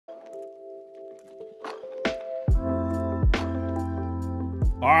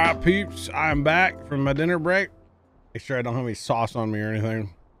All right, peeps, I'm back from my dinner break. Make sure I don't have any sauce on me or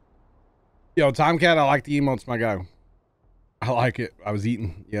anything. Yo, Tomcat, I like the emotes, my guy. I like it. I was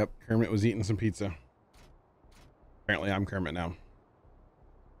eating. Yep, Kermit was eating some pizza. Apparently, I'm Kermit now.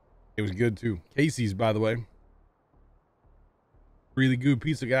 It was good, too. Casey's, by the way. Really good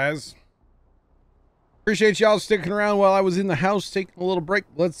pizza, guys. Appreciate y'all sticking around while I was in the house taking a little break.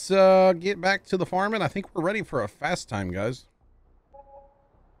 Let's get back to the farming. I think we're ready for a fast time, guys.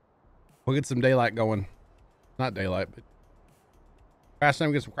 We'll get some daylight going. Not daylight, but fast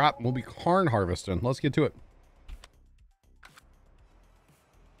time, get some crop, and we'll be corn harvesting. Let's get to it.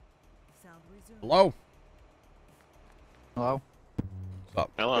 Hello. Hello. What's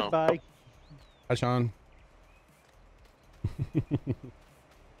up? Hello. Goodbye. Hi, Sean.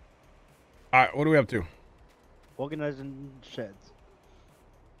 All right, what are we up to? Organizing sheds.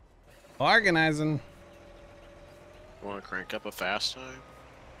 Organizing. Want to crank up a fast time?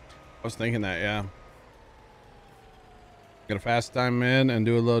 I was thinking that, yeah. Get a fast time in and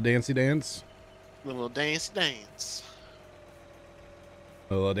do a little dancey dance. A little dance.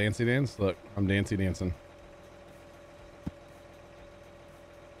 A little dancey dance. Look, I'm dancey dancing.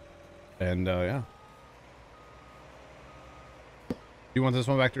 And yeah. You want this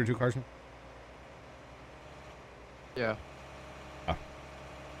one back there too, Carson? Yeah.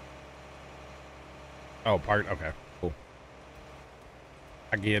 Oh, part. Okay, cool.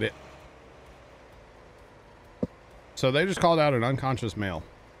 I get it. So they just called out an unconscious male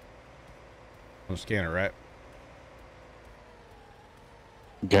on the scanner, right?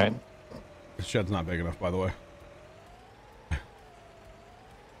 Okay. The shed's not big enough, by the way.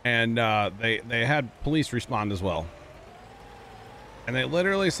 And they had police respond as well. And they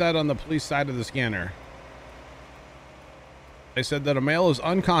literally said on the police side of the scanner, they said that a male is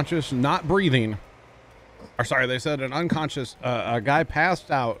unconscious, not breathing. Or sorry, they said an unconscious, a guy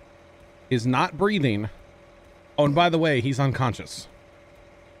passed out, is not breathing. Oh, and by the way, he's unconscious.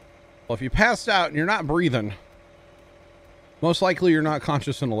 Well, if you passed out and you're not breathing, most likely you're not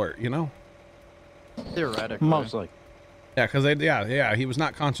conscious and alert, you know? Theoretically. Mostly. Yeah, because they, yeah, he was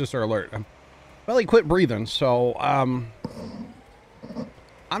not conscious or alert. Well, he quit breathing, so, I'm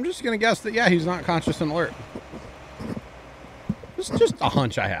just gonna guess that, yeah, he's not conscious and alert. It's just a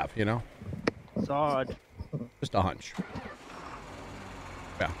hunch I have, you know? It's odd. Just a hunch.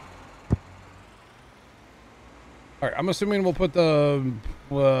 Yeah. All right, I'm assuming we'll put the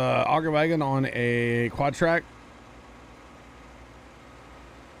auger wagon on a quad track.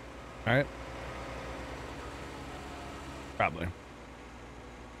 All right. Probably.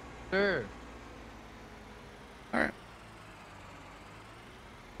 Sure. All right.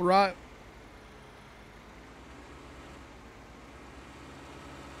 All right.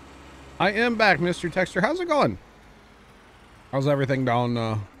 I am back, Mr. Texter. How's it going? How's everything down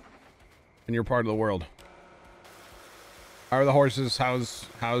in your part of the world? How are the horses? How's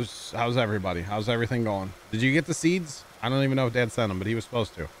everybody? How's everything going? Did you get the seeds? I don't even know if Dad sent them, but he was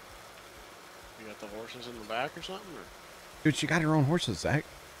supposed to. You got the horses in the back or something? Or? Dude, you got your own horses, Zach.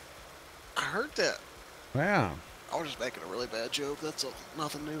 I heard that. Yeah. I was just making a really bad joke. That's all.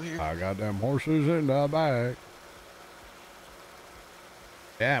 Nothing new here. I got them horses in the back.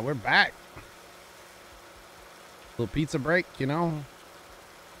 Yeah, we're back. Little pizza break, you know.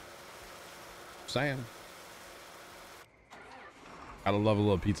 Saying. Gotta love a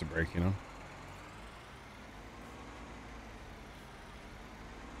little pizza break, you know.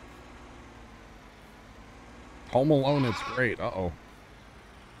 Home Alone, it's great. Uh-oh.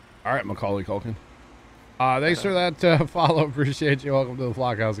 All right, Macaulay Culkin. Thanks for that follow. Appreciate you. Welcome to the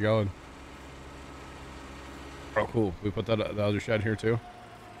flock. How's it going? Oh, cool. We put that the other shed here too.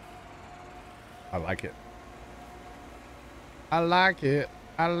 I like it. I like it.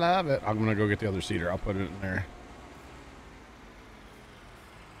 I love it. I'm gonna go get the other cedar. I'll put it in there.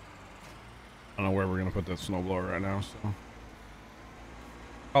 I don't know where we're gonna put that snowblower right now. So.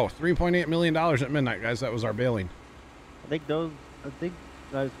 Oh, $3.8 million at midnight, guys. That was our bailing. I think those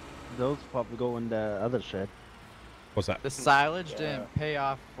probably go in the other shed. What's that? The silage didn't pay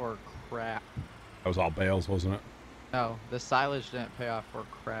off for crap. That was all bales, wasn't it? No, the silage didn't pay off for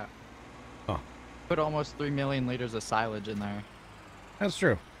crap. Huh. Put almost 3 million liters of silage in there That's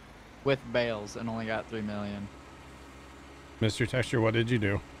true. with bales and only got 3 million. Mr. Texture, what did you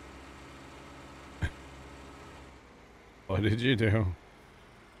do? What did you do?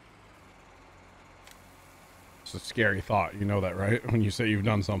 It's a scary thought. You know that, right? When you say you've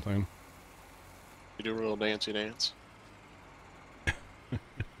done something. You do a real dancey dance.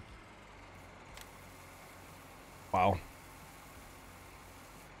 Wow.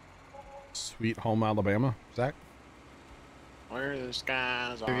 Sweet home Alabama, Zach? Where are the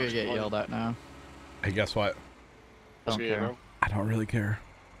skies? You're gonna get yelled at now. Hey, guess what? Don't care. Bro. I don't really care.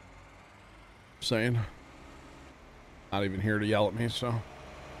 Just saying. Not even here to yell at me, so.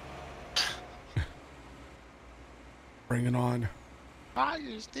 Bring it on. I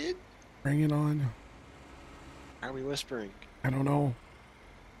just did. Bring it on. Why are we whispering? I don't know.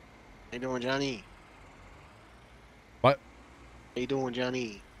 How you doing, Johnny? What? How you doing,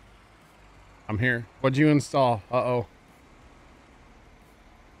 Johnny? I'm here. What'd you install? Uh-oh.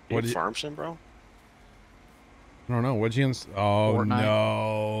 What did farm sim, bro? I don't know. What'd you install? Oh, Fortnite.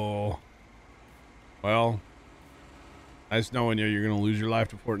 no. Well, nice knowing you. You're going to lose your life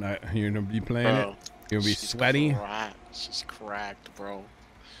to Fortnite. You're going to be playing it. You're going to be sweaty. She's cracked, bro.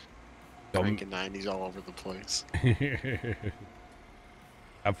 Don't- Cranking 90s all over the place.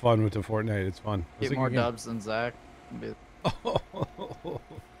 Have fun with the Fortnite. It's fun. Get more dubs than Zach.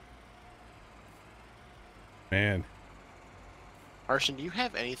 Man. Arson, do you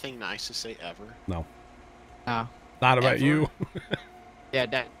have anything nice to say ever? No. No. Not about Ever? you. Yeah,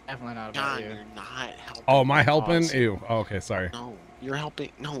 definitely not about John, you. you're not helping. Oh, am I my helping? cause. Ew. Oh, okay, sorry. No, you're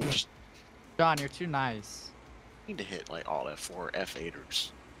helping. No, just John, you're too nice. need to hit like all F4,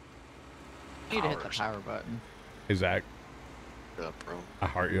 F8ers. You need to hit the Powers. power button. Hey, Zach. Shut up, bro. I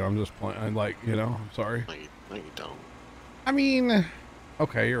heart you. I'm just playing. I'm like, you know, I'm sorry. No, you don't. I mean,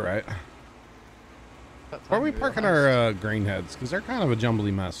 okay, you're right. Where are we parking our grain heads? Because they're kind of a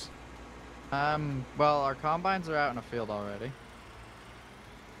jumbly mess. Well, our combines are out in a field already.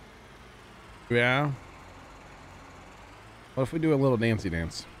 Yeah. What if we do a little dancey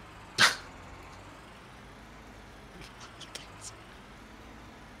dance?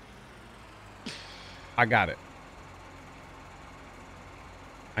 I got it.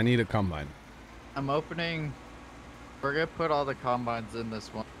 I need a combine. I'm opening. We're gonna put all the combines in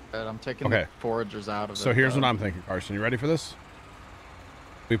this one. But I'm taking Okay. the foragers out of it. So here's though. what I'm thinking, Carson. You ready for this?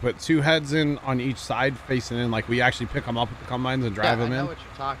 We put 2 heads in on each side facing in, like we actually pick them up with the combines and drive I them know in. what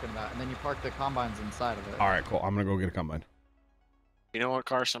you're talking about, and then you park the combines inside of it. All right, cool. I'm gonna go get a combine. You know what,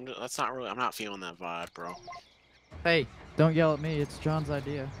 Carson? That's not really. I'm not feeling that vibe, bro. Hey, don't yell at me. It's John's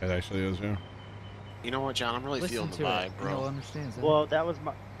idea. It actually is, yeah. You know what, John? I'm really Listen feeling the to vibe, it, and you'll bro. understand. Zach. Well, that was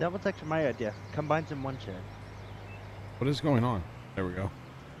actually my idea. Combines in one shed. What is going on? There we go.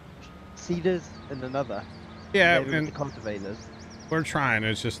 Seeders in another. Yeah, Maybe with and the cultivators. we're trying.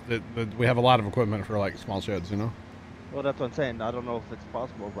 It's just that we have a lot of equipment for like small sheds, you know. Well, that's what I'm saying. I don't know if it's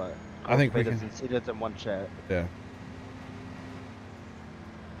possible, but I think we cultivators can. and seeders in one shed. Yeah.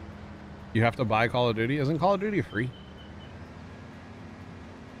 You have to buy Call of Duty. Isn't Call of Duty free?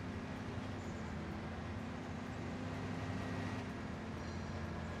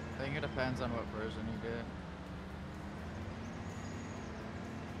 I think it depends on what version you get.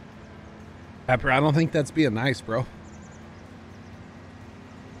 Pepper, I don't think that's being nice, bro. Of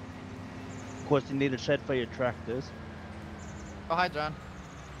course, you need a shed for your tractors. Oh, hi, John.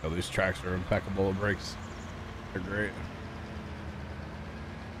 Oh, these tracks are impeccable with brakes. They're great.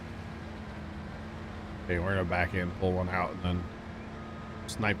 Okay, we're gonna back in, pull one out, and then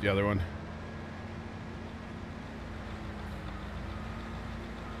snipe the other one.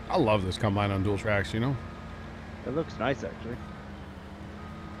 I love this combine on dual tracks, you know? It looks nice, actually.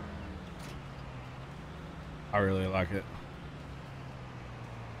 I really like it.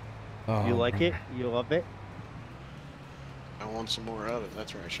 Oh, You like man. it? You love it? I want some more of it.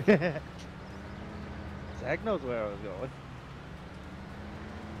 That's right. Sure. Zach knows where I was going.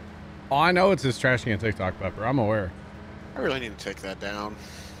 Oh, I know it's his trash can TikTok, Pepper. I'm aware. I really need to take that down.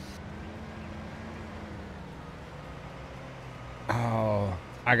 Oh,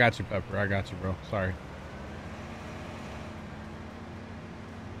 I got you, Pepper. I got you, bro. Sorry.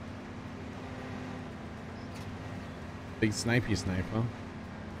 Big snipey snipe, huh?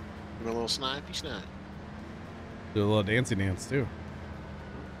 Give me a little snipey snipe. Do a little dancey dance, too.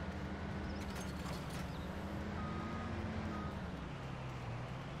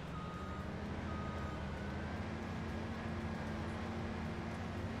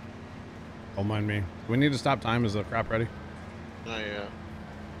 Don't mind me. We need to stop time. Is the crap ready? Oh yeah.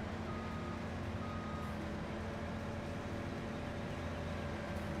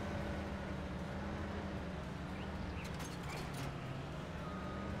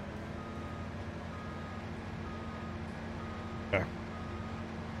 Okay.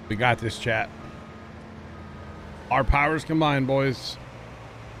 We got this, chat. Our powers combined, boys.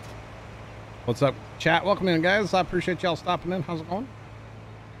 What's up, chat? Welcome in, guys. I appreciate y'all stopping in. How's it going?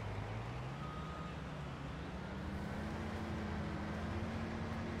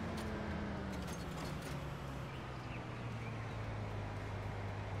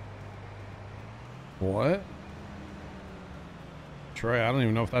 What? Troy, I don't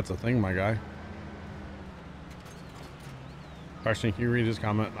even know if that's a thing, my guy. Question, can you read his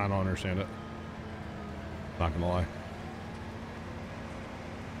comment? I don't understand it. Not gonna lie.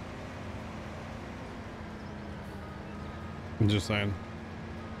 I'm just saying.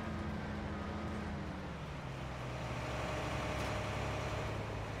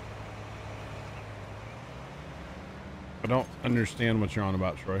 I don't understand what you're on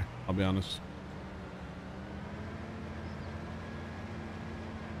about, Troy. I'll be honest.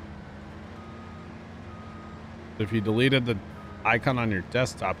 If you deleted the icon on your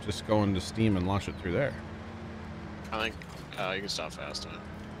desktop, just go into Steam and launch it through there. I think you can stop fast time.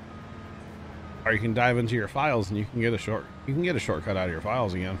 Or you can dive into your files and you can get a shortcut out of your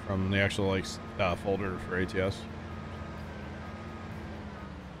files again from the actual like folder for ATS.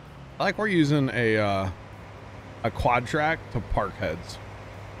 I like we're using a quad track to park heads.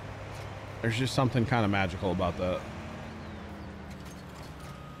 There's just something kind of magical about that.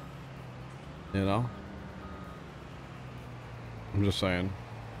 You know? I'm just saying.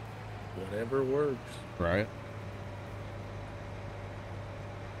 Whatever works. Right?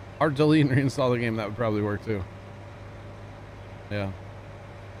 Or delete and reinstall the game, that would probably work too. Yeah.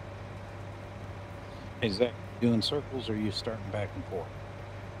 Hey Zach, doing circles or are you starting back and forth?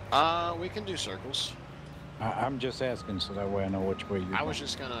 We can do circles. I'm just asking so that way I know which way you're going. I was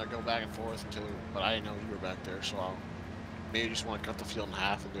just gonna go back and forth until, but I didn't know you were back there, so I'll maybe just want to cut the field in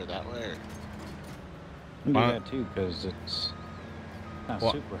half and do it that way. Or... I can do that too because it's not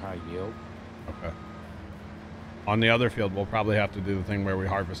super high yield. Okay. On the other field, we'll probably have to do the thing where we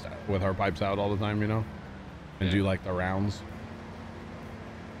harvest with our pipes out all the time, you know, and do like the rounds.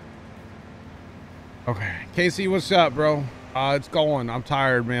 Okay, Casey, what's up, bro? It's going. I'm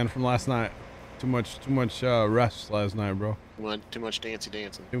tired, man, from last night. Too much rest last night, bro. Too much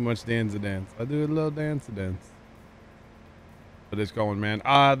dancing. Too much dance. I do a little dance. But it's going, man.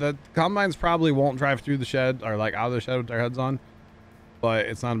 The combines probably won't drive through the shed or like out of the shed with their heads on, but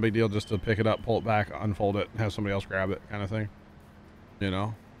it's not a big deal just to pick it up, pull it back, unfold it, have somebody else grab it, kind of thing. You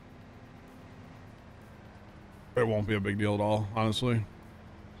know, it won't be a big deal at all, honestly.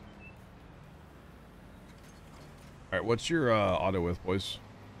 All right, what's your auto width, boys?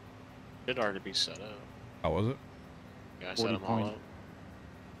 It already be set up. How was it? Yeah, I set them all up.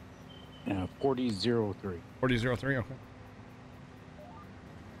 Yeah, 4003. 4003, okay.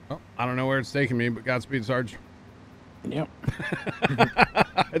 Well, I don't know where it's taking me, but Godspeed, Sarge. Yep.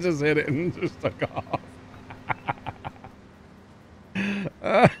 I just hit it and just took off.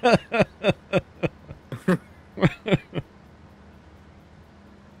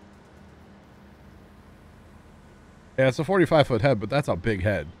 Yeah, it's a 45-foot head, but that's a big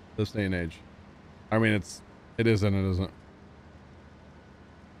head this day and age. I mean, it is and it isn't.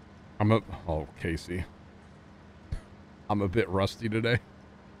 Oh, Casey. I'm a bit rusty today.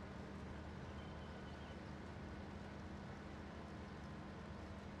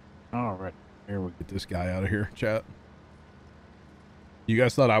 All right, here we get this guy out of here, chat. You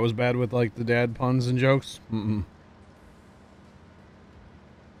guys thought I was bad with like the dad puns and jokes?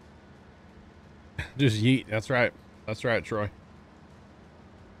 Just yeet. That's right. That's right, Troy.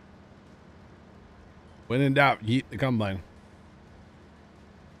 When in doubt, yeet the combine.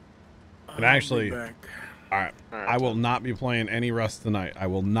 And actually, all right, I will not be playing any Rust tonight. I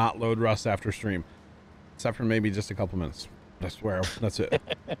will not load Rust after stream, except for maybe just a couple minutes. I swear, that's it.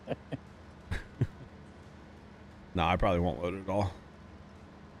 No, I probably won't load it at all.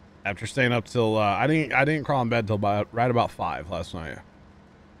 After staying up till I didn't crawl in bed till right about 5 last night.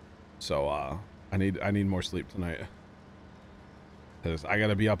 So I need more sleep tonight. Cause I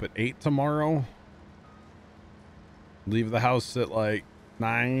gotta be up at 8 tomorrow. Leave the house at like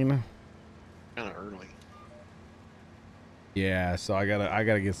 9. Kind of early. Yeah, so I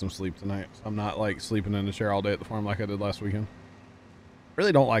gotta get some sleep tonight. So I'm not like sleeping in the chair all day at the farm like I did last weekend.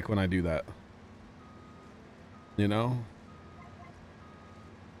 Really don't like when I do that. You know?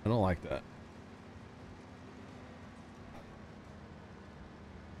 I don't like that.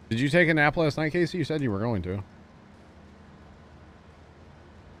 Did you take a nap last night, Casey? You said you were going to.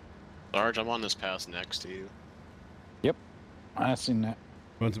 Sarge, I'm on this pass next to you. Yep, I seen that.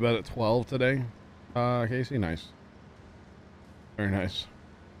 Went to bed at 12 today, Casey. Nice. Very nice.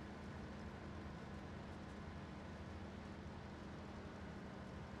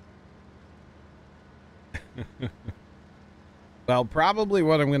 Well, probably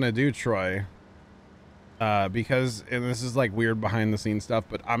what I'm going to do, Troy, because, and this is like weird behind the scenes stuff,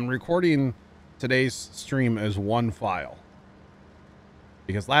 but I'm recording today's stream as one file.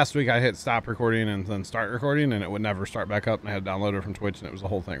 Because last week I hit stop recording and then start recording and it would never start back up, and I had to download it from Twitch and it was the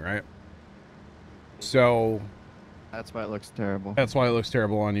whole thing, right? So That's why it looks terrible. That's why it looks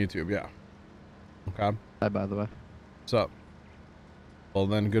terrible on YouTube. Yeah. Okay. Hi, by the way. What's up? Well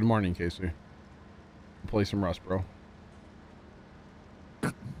then, good morning, Casey. Play some Rust, bro.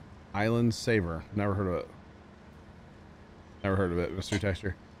 Island Saver. Never heard of it. Never heard of it, Mr.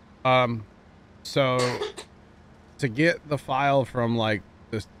 Texture. So to get the file from like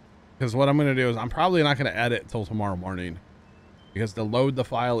this, because what I'm gonna do is I'm probably not gonna edit till tomorrow morning, because to load the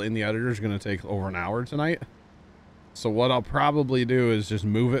file in the editor is gonna take over an hour tonight. So what I'll probably do is just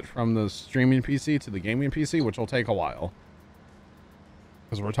move it from the streaming PC to the gaming PC, which will take a while,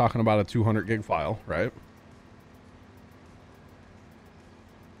 because we're talking about a 200 gig file, right?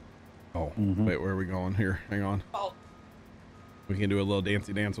 Oh, wait, where are we going here? Hang on. Oh. We can do a little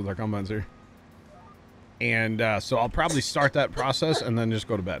dancey dance with our combines here. And so I'll probably start that process and then just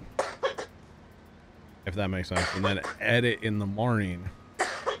go to bed, if that makes sense, and then edit in the morning.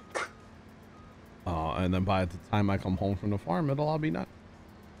 And then by the time I come home from the farm, it'll all be done.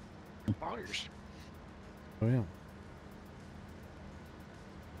 Bars. Oh, yeah.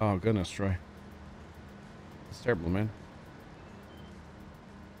 Oh, goodness, Troy. It's terrible, man.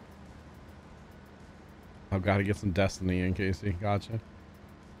 I've got to get some Destiny in, Casey. Gotcha.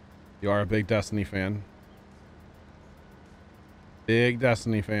 You are a big Destiny fan. Big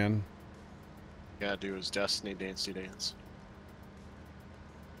Destiny fan. Gotta do his Destiny dancey dance.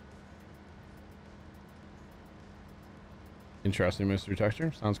 Interesting, Mr.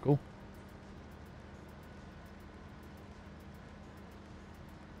 Texture. Sounds cool.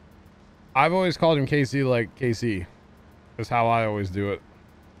 I've always called him Casey, like KC. That's how I always do it.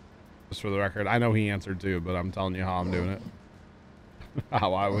 Just for the record. I know he answered too, but I'm telling you how I'm doing it.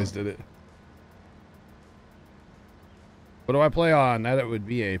 How I always did it. What do I play on? That it would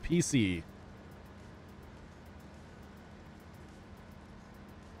be a PC.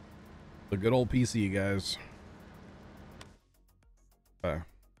 The good old PC, guys. Okay.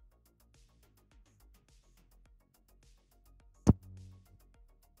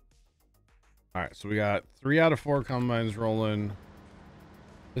 Alright, so we got 3 out of 4 combines rolling.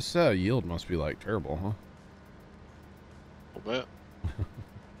 This yield must be like terrible, huh? A little bit.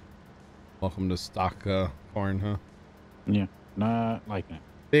 Welcome to stock corn, huh? Yeah, not like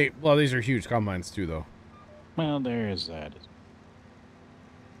that. Well, these are huge combines too, though. Well, there is that.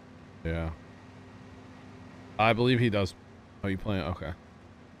 Yeah. I believe he does. Oh, you playing? Okay.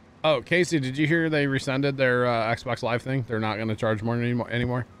 Oh, Casey, did you hear they rescinded their Xbox Live thing? They're not going to charge more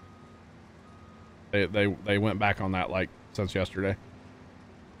anymore. They went back on that like since yesterday.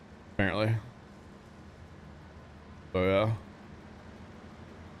 Apparently. So yeah.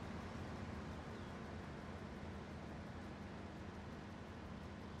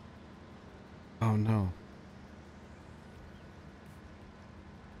 Oh no.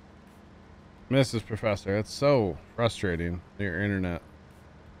 Mrs. Professor, it's so frustrating, your internet.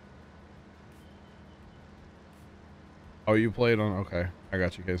 Oh, you played on, okay. I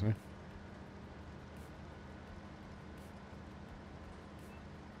got you, Casey.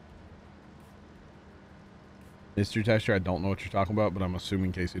 Mr. Texture, I don't know what you're talking about, but I'm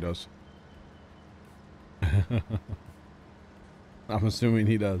assuming Casey does. I'm assuming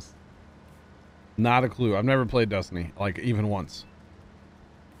he does. Not a clue. I've never played Destiny, like even once.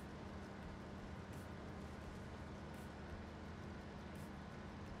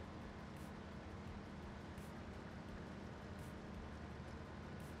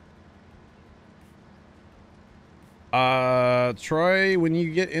 Troy, when you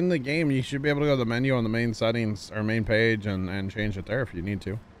get in the game, you should be able to go to the menu on the main settings or main page and change it there if you need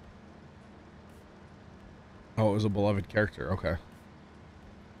to. Oh, it was a beloved character. Okay.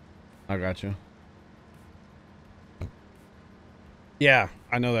 I got you. Yeah,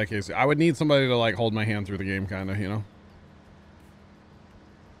 I know that, Casey. I would need somebody to like hold my hand through the game, kind of, you know?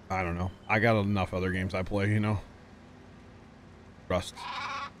 I don't know. I got enough other games I play, you know? Rust.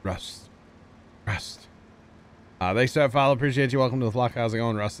 Rust. Rust. Thanks for that follow. Appreciate you. Welcome to the flock. How's it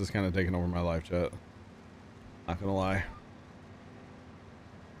going? Rust is kind of taking over my life, chat. Not gonna lie.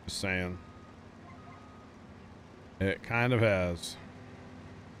 Just saying. It kind of has.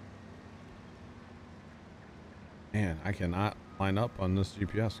 Man, I cannot line up on this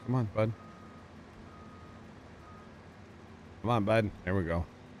GPS. Come on, bud. Come on, bud. There we go.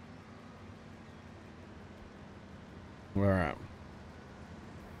 Where at?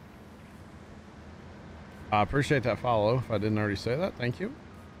 I appreciate that follow. If I didn't already say that, thank you.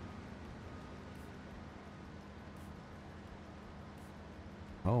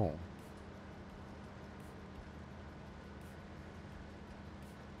 Oh.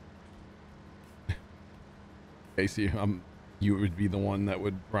 Casey, You would be the one that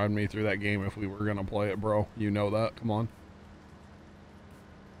would run me through that game if we were gonna play it, bro. You know that. Come on.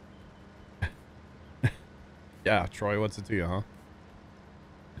 Yeah, Troy, what's it to you, huh?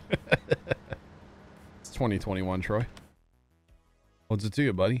 It's 2021, Troy. What's it to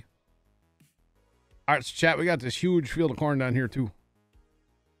you, buddy? All right, so chat, we got this huge field of corn down here, too.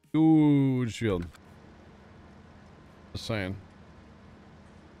 Huge field. Just saying.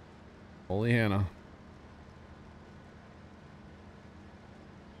 Holy Hannah.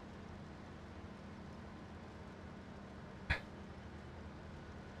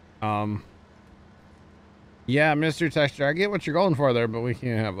 Yeah, Mr. Texture, I get what you're going for there, but we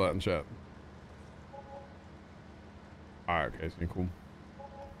can't have that in chat. Alright, okay, so cool.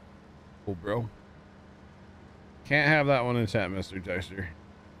 Cool, bro. Can't have that one in chat, Mr. Texture.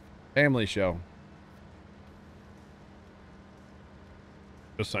 Family show.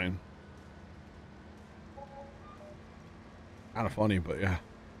 Just saying. Kind of funny, but yeah.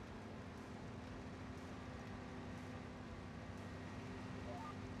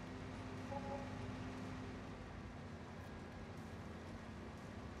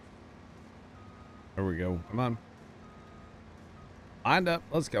 There we go. Come on. Lined up.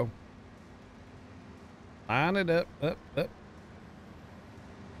 Let's go. Line it up. Up.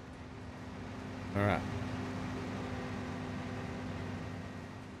 All right.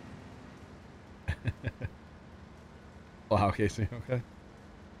 Wow, Casey. Okay.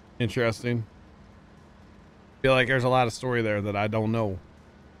 Interesting. Feel like there's a lot of story there that I don't know.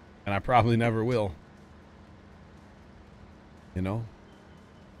 And I probably never will. You know?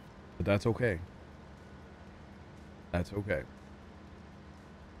 But that's okay. That's okay.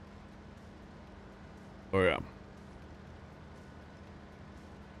 Oh yeah.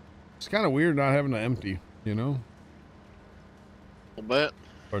 It's kind of weird not having to empty, you know? A little bit.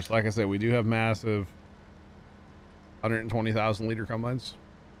 Of course, like I said, we do have massive 120,000 liter combines.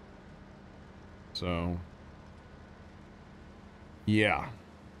 So, yeah.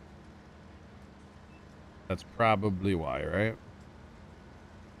 That's probably why, right?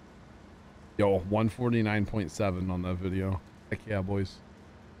 Yo, 149.7 on that video. Heck yeah, boys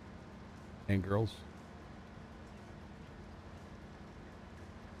and girls.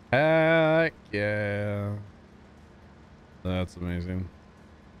 Heck yeah. That's amazing.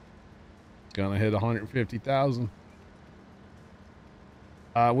 Gonna hit 150,000.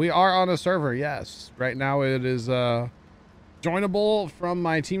 We are on a server, yes. Right now it is joinable from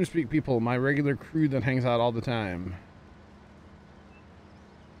my TeamSpeak people, my regular crew that hangs out all the time.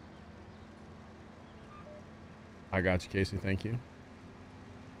 I got you, Casey. Thank you.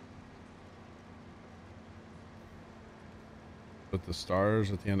 Put the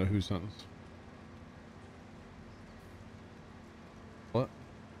stars at the end of whose sentence? What?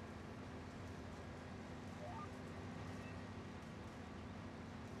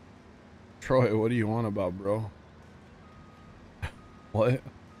 Troy, what do you want about, bro? What?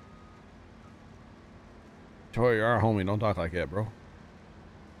 Troy, you're our homie. Don't talk like that, bro.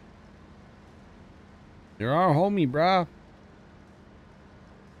 You're our homie, bruh.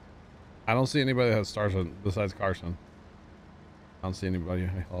 I don't see anybody that has stars on besides Carson. I don't see anybody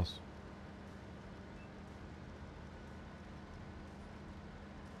else.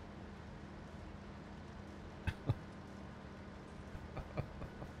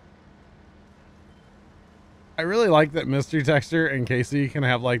 I really like that Mr. Texter and Casey can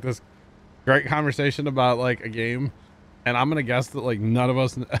have like this great conversation about like a game, and I'm gonna guess that like none of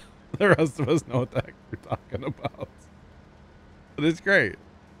us, the rest of us, know what the heck we're talking about. But it's great.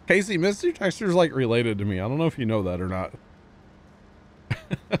 Casey, Mr. Texter's like related to me. I don't know if you know that or not.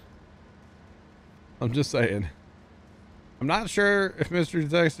 I'm just saying. I'm not sure if Mr.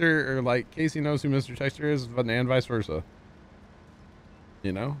 Texter or like Casey knows who Mr. Texter is, but and vice versa.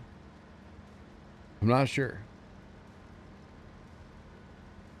 You know? I'm not sure.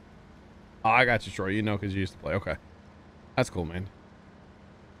 Oh, I got you, Troy. You know, because you used to play. Okay. That's cool, man.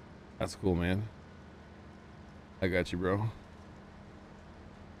 That's cool, man. I got you, bro.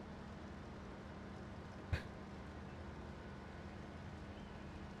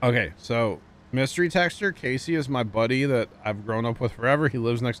 Okay, so mystery texter Casey is my buddy that I've grown up with forever. He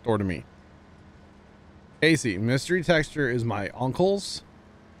lives next door to me. Casey, mystery texter is my uncle's,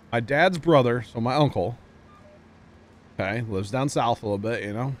 my dad's brother, so my uncle. Okay, lives down south a little bit,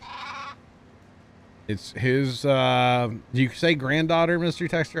 you know. It's his, do you say granddaughter, mystery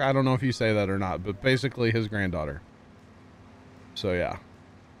texter? I don't know if you say that or not, but basically his granddaughter. So yeah.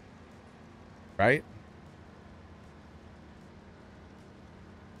 Right?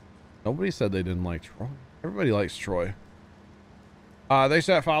 Nobody said they didn't like Troy. Everybody likes Troy. Thanks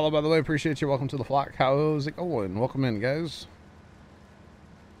for that follow, by the way. Appreciate you. Welcome to the flock. How's it going? Welcome in, guys.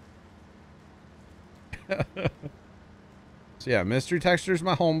 So yeah, Mystery Texture's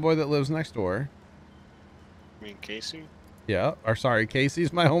my homeboy that lives next door. I mean, Casey? Yeah, or sorry,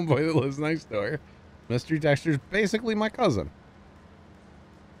 Casey's my homeboy that lives next door. Mystery Texture's basically my cousin.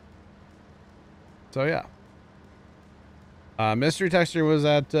 So yeah. Mystery Texture was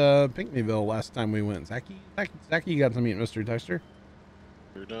at Pinckneyville last time we went. Zachy got to meet Mystery Texture.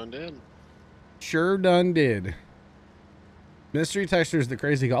 Sure done did. Sure done did. Mystery Texture's the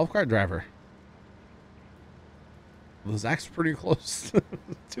crazy golf cart driver. Well, Zach's pretty close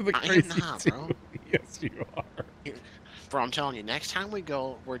to the crazy. I am not, bro. Yes, you are. Bro, I'm telling you, next time we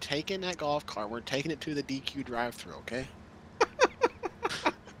go, we're taking that golf cart. We're taking it to the DQ drive-thru, okay?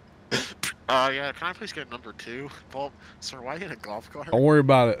 Yeah, can I please get number 2? Well, sir, why get a golf cart? Don't worry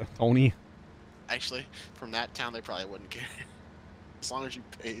about it, Tony. Actually, from that town, they probably wouldn't care. As long as you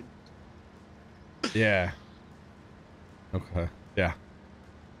paid. Yeah. Okay. Yeah.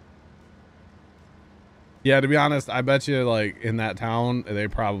 Yeah, to be honest, I bet you, like, in that town,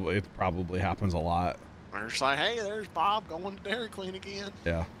 it probably happens a lot. They're just like, hey, there's Bob going to Dairy Queen again.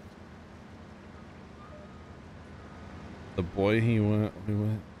 Yeah. The boy we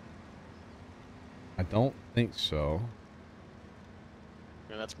went. I don't think so.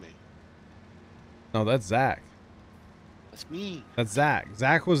 Yeah, that's me. No, that's Zach. That's me. That's Zach.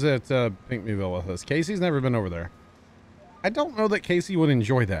 Zach was at Pinckneyville with us. Casey's never been over there. I don't know that Casey would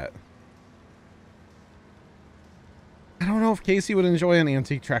enjoy that. I don't know if Casey would enjoy an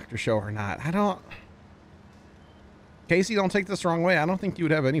antique tractor show or not. Casey, don't take this the wrong way. I don't think you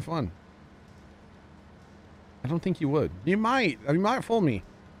would have any fun. I don't think you would. You might fool me.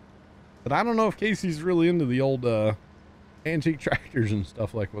 But I don't know if Casey's really into the old antique tractors and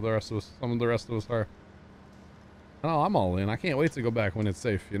stuff like what the rest of us, some of the rest of us are. Oh, I'm all in. I can't wait to go back when it's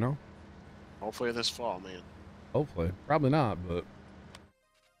safe, you know? Hopefully this fall, man. Hopefully. Probably not, but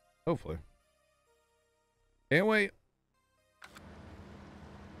hopefully. Can't wait.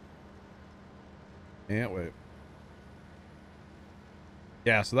 Can't wait.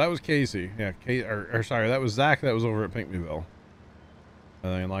 Yeah, so that was Casey. Yeah, sorry, that was Zach that was over at Pinckneyville.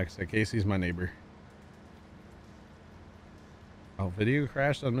 And like I said, Casey's my neighbor. Oh, video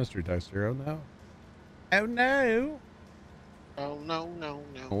crashed on Mystery Texture. Oh no. Oh no. Oh no, no,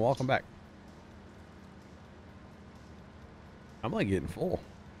 no. Well, welcome back. I'm like getting full.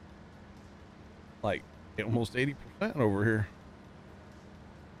 Like almost 80% over here.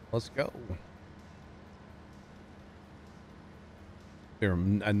 Let's go. They're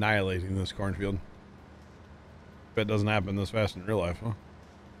annihilating this cornfield. That doesn't happen this fast in real life, huh?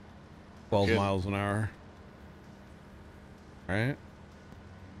 12 miles an hour. Right?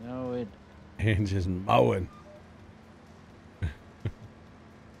 No, it. And just mowing.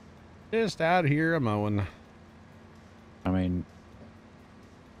 Just out here mowing. I mean,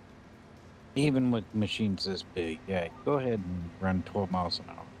 even with machines this big, yeah, go ahead and run 12 miles an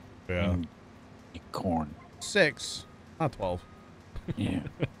hour. Yeah. And corn. 6, not 12. Yeah.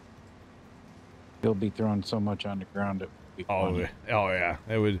 You'll be throwing so much on the ground it would be funny. Oh yeah.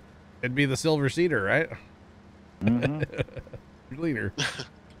 It'd be the silver cedar, right? Mm-hmm. Leader.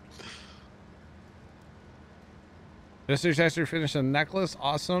 Mr. Chester finished a necklace.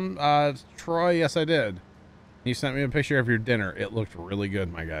 Awesome. Troy, yes I did. You sent me a picture of your dinner. It looked really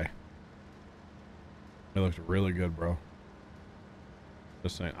good, my guy. It looked really good, bro.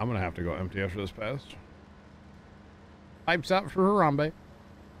 Just saying. I'm gonna have to go empty after this pass. Pipes out for Harambe.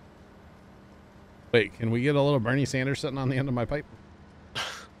 Wait, can we get a little Bernie Sanders sitting on the end of my pipe?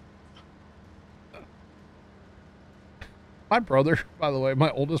 My brother, by the way,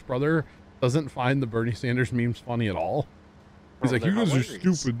 my oldest brother doesn't find the Bernie Sanders memes funny at all. He's like, you guys are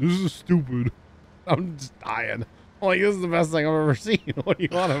stupid. This is stupid. I'm just dying. I'm like, this is the best thing I've ever seen. What are you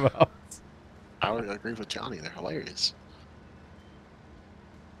on about? I would agree with Johnny. They're hilarious.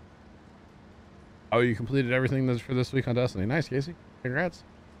 Oh, you completed everything for this week on Destiny. Nice, Casey. Congrats.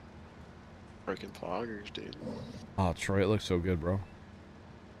 Freaking poggers, dude. Oh, Troy, it looks so good, bro.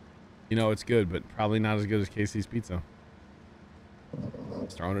 You know it's good, but probably not as good as Casey's pizza.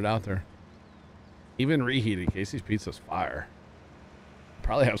 Just throwing it out there. Even reheated, Casey's pizza's fire.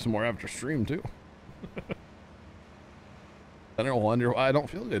 Probably have some more after stream, too. I don't wonder why I don't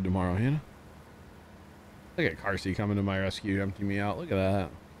feel good tomorrow, you know? Look at Carsey coming to my rescue, empty me out. Look at that.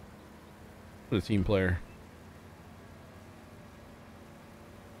 What a team player.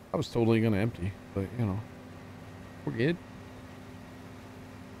 I was totally going to empty, but, you know, we're good.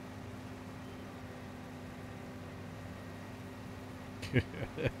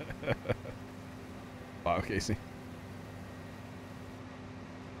 Wow, Casey.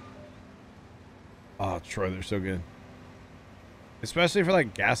 Troy, they're so good. Especially for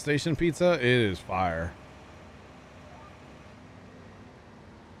like gas station pizza, it is fire.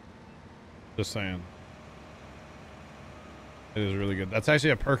 Just saying. It is really good. That's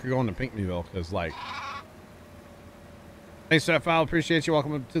actually a perk of going to Pinkneyville, because like... Thanks for that file. Appreciate you.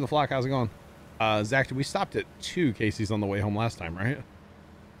 Welcome to the flock. How's it going? Zach, we stopped at 2 Casey's on the way home last time, right?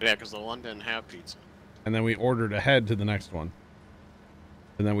 Yeah, because the one didn't have pizza. And then we ordered ahead to the next one.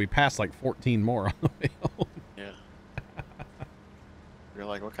 And then we passed like 14 more on the way home. Yeah. You're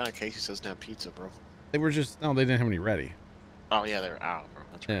like, what kind of Casey's doesn't have pizza, bro? They were just... No, they didn't have any ready. Oh, yeah, they're out, bro.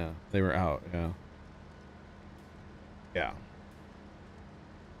 That's right. Yeah, they were out, yeah. Yeah.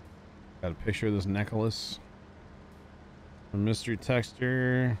 Got a picture of this necklace. A mystery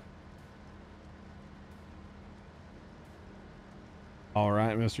texture. All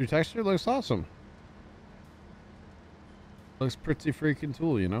right, mystery texture looks awesome. Looks pretty freaking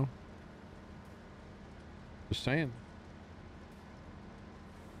cool, you know? Just saying.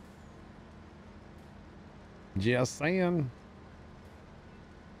 Just saying.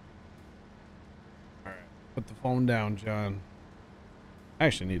 All right, put the phone down, John. I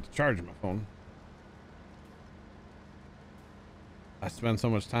actually need to charge my phone. I spend so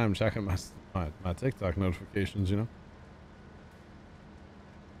much time checking my TikTok notifications, you know?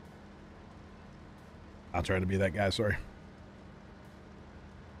 I'll try to be that guy, sorry.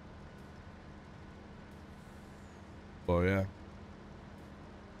 Oh, yeah.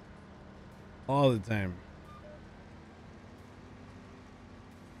 All the time.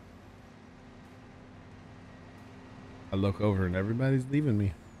 I look over and everybody's leaving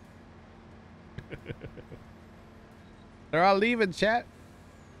me. They're all leaving, chat.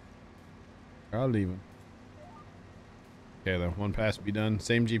 They're all leaving. Okay, then one pass to be done.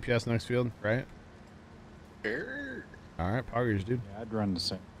 Same GPS next field, right? All right, poggers, dude. Yeah, I'd run the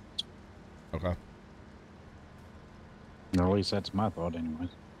same. Okay. Or at least that's my thought, anyways.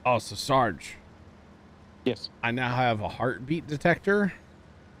 Oh, so Sarge, Yes. I now have a heartbeat detector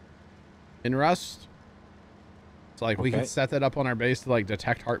in Rust. So like we can Okay. set that up on our base to like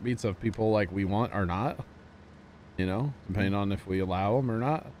detect heartbeats of people like we want or not. You know, depending on if we allow them or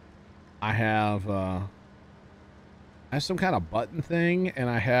not. I have some kind of button thing, and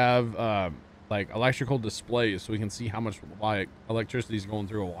I have like electrical displays so we can see how much like electricity is going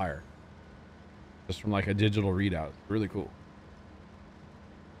through a wire. Just from like a digital readout. It's really cool.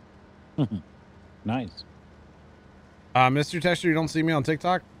 Nice. Mr. Texture, you don't see me on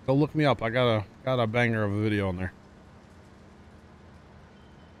TikTok? Go look me up. I got a banger of a video on there.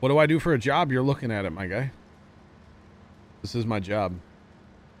 What do I do for a job? You're looking at it, my guy. This is my job.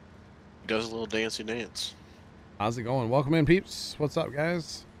 He does a little dancey dance. How's it going? Welcome in, peeps. What's up,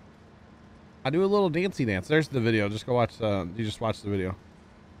 guys? I do a little dancey dance. There's the video. Just go watch you just watch the video.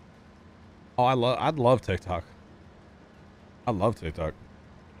 Oh, I'd love TikTok. I love TikTok.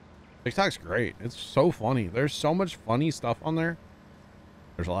 TikTok's great. It's so funny. There's so much funny stuff on there.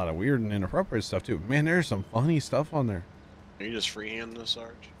 There's a lot of weird and inappropriate stuff too. Man, there's some funny stuff on there. Are you just freehanding this,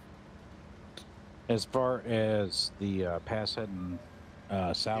 Sarge? As far as the pass heading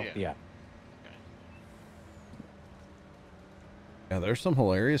south, yeah. Yeah, there's some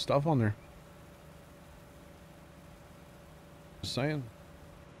hilarious stuff on there. Just saying.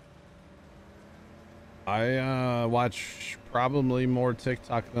 I watch probably more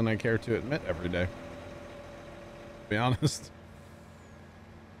TikTok than I care to admit every day. To be honest.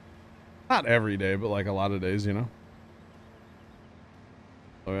 Not every day, but like a lot of days, you know?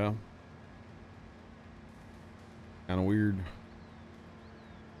 Oh yeah. Kind of weird.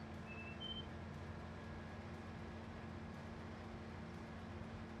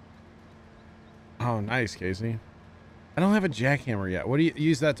 Oh, nice, Casey. I don't have a jackhammer yet. What do you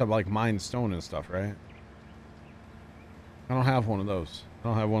use that to like mine stone and stuff, right? I don't have one of those. I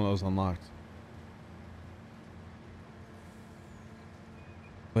don't have one of those unlocked.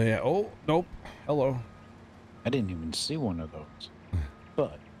 But yeah, oh, nope. Hello. I didn't even see one of those.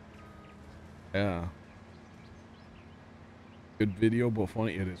 But Yeah. Good video, but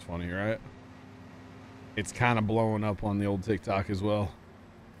funny. It is funny, right? It's kind of blowing up on the old TikTok as well.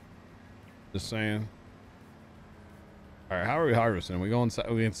 Just saying. All right, how are we harvesting?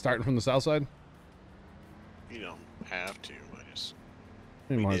 Are we starting from the south side? You don't have to. I just.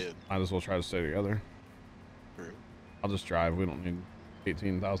 We We might did. as well try to stay together. True. I'll just drive. We don't need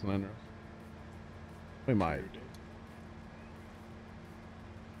 18,000 interest. We might.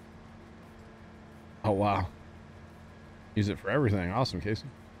 Oh, wow. Use it for everything. Awesome, Casey.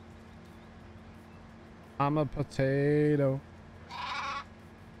 I'm a potato.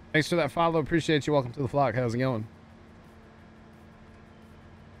 Thanks for that follow. Appreciate you. Welcome to the flock. How's it going?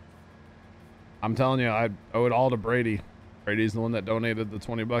 I'm telling you, I owe it all to Brady. Brady's the one that donated the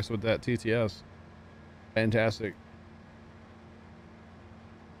 $20 with that TTS. Fantastic.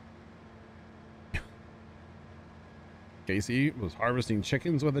 Casey was harvesting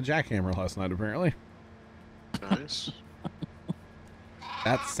chickens with a jackhammer last night, apparently. Nice.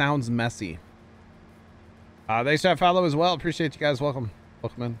 That sounds messy. Thanks for that follow as well. Appreciate you guys. Welcome.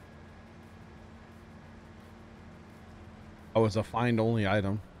 Welcome in. Oh, it's a find-only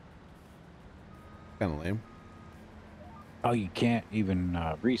item. Kind of lame. Oh, you can't even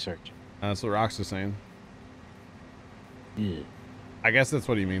research it. That's what Rox is saying. Yeah. I guess that's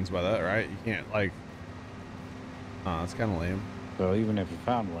what he means by that, right? You can't, like... it's kind of lame. So even if you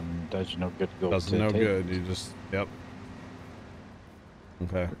found one, it does you no good to go Does to no the good. table. You just... Yep.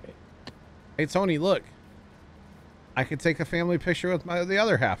 Okay. Hey, Tony, look. I could take a family picture with the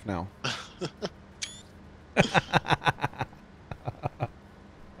other half now.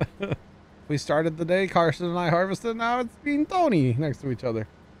 We started the day, Carson and I harvested, now it's me and Tony next to each other.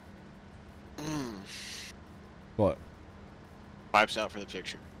 What? Pipes out for the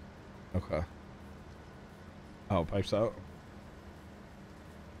picture. Okay. Oh, pipes out.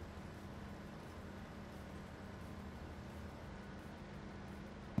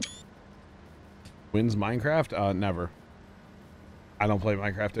 Wins Minecraft? Never. I don't play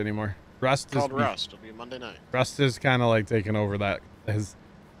Minecraft anymore. Rust It's called Rust. It'll be Monday night. Rust is kind of like taking over that. His,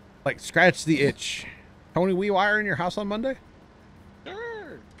 like, scratch the itch. Tony, we wiring your house on Monday?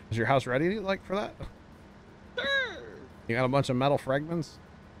 Sure. Is your house ready, like, for that? Sure. You got a bunch of metal fragments?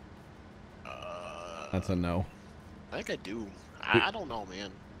 That's a no. I think I do. I don't know,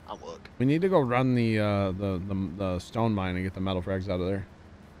 man. I'll look. We need to go run the stone mine and get the metal frags out of there.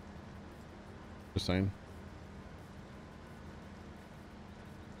 Just saying.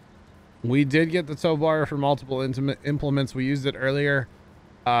 We did get the tow bar for multiple implements. We used it earlier.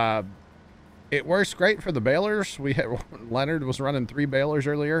 It works great for the balers. We had Leonard was running 3 balers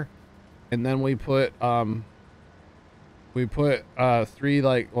earlier, and then we put 3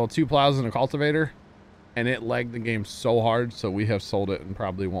 2 plows and a cultivator, and it lagged the game so hard. So we have sold it and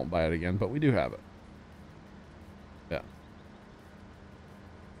probably won't buy it again, but we do have it. Yeah.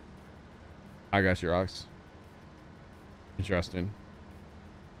 I got your ox. Interesting.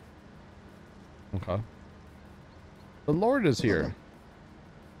 Okay. The Lord is here.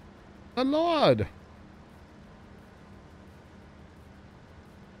 The Lord.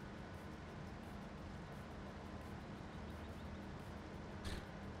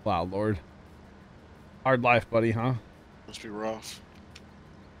 Wow, Lord. Hard life, buddy, huh? Must be rough.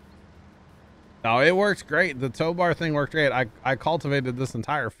 No, it works great. The tow bar thing worked great. I cultivated this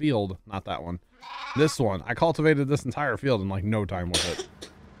entire field. Not that one. This one. I cultivated this entire field in like no time with it.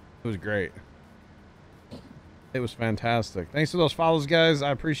 It was great. It was fantastic. Thanks for those follows, guys.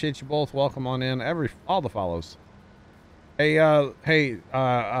 I appreciate you both. Welcome on in. All the follows. Hey,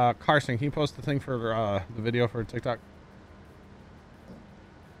 Carson, can you post the thing for the video for TikTok?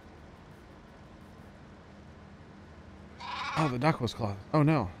 Oh, the duck was closed. Oh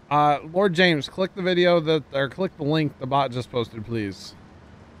no. Lord James, click the video or click the link the bot just posted, please.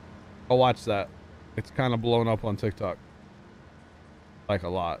 Go watch that. It's kind of blown up on TikTok. Like a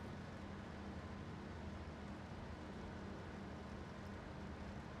lot.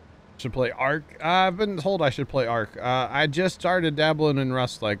 Should play Ark. I've been told I should play Ark. I just started dabbling in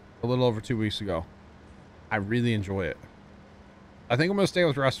Rust like a little over 2 weeks ago. I really enjoy it. I think I'm gonna stay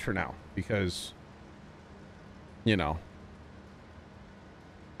with Rust for now because, you know,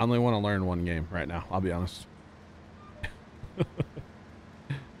 I only want to learn one game right now. I'll be honest. I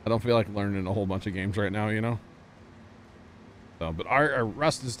don't feel like learning a whole bunch of games right now, you know. So, but our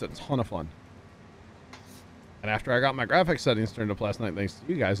Rust is a ton of fun. And after I got my graphics settings turned up last night, thanks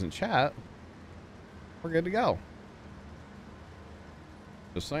to you guys in chat, we're good to go.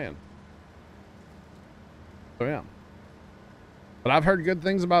 Just saying. So yeah. But I've heard good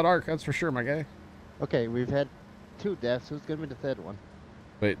things about Ark, that's for sure, my guy. Okay, we've had 2 deaths. Who's gonna be the 3rd one?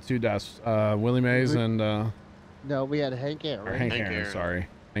 Wait, 2 deaths. Willie Mays and No, we had Hank Aaron. or Hank Aaron, sorry.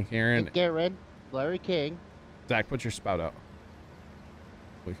 Hank Aaron. Hank Aaron, Larry King. Zach, put your spout out.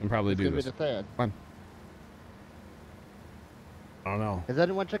 We can probably do Who's this. gonna be the 3rd? Come on. I don't know. Has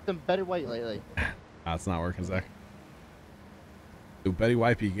anyone checked them Betty White lately? Nah, it's not working, Zach. Dude, Betty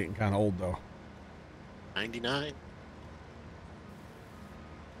Wipey getting kind of old though. 99.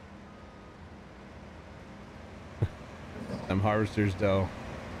 Them harvesters though,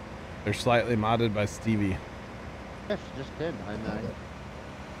 they're slightly modded by Stevie. Yes, just 10.99.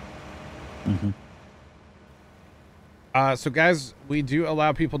 Mm-hmm. So guys, we do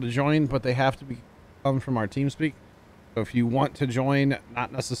allow people to join, but they have to come from our TeamSpeak. So if you want to join,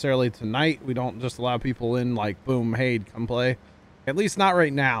 not necessarily tonight, we don't just allow people in like, boom, hey, come play. At least not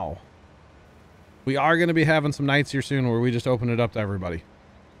right now. We are going to be having some nights here soon where we just open it up to everybody.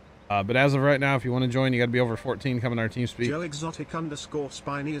 But as of right now, if you want to join, you got to be over 14 coming to our team speak. Joe Exotic _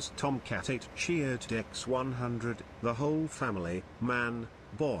 Spiny is Tomcat 8 cheered Dex 100. The whole family, man,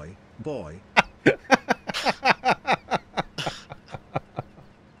 boy.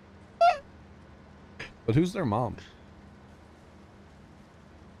 But who's their mom?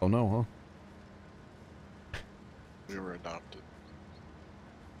 Oh no, huh? We were adopted.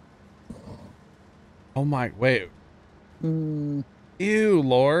 Oh my, wait. Ew,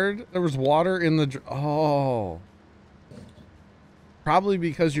 Lord. There was water in the... Oh. Probably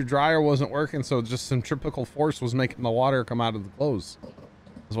because your dryer wasn't working, so just centripetal force was making the water come out of the clothes.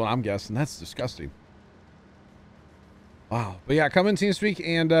 Is what I'm guessing. That's disgusting. Wow. But yeah, come in TeamSpeak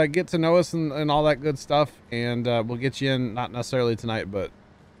and get to know us and all that good stuff. And we'll get you in, not necessarily tonight, but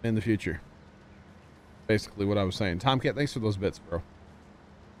in the future. Basically what I was saying. Tomcat, thanks for those bits, bro.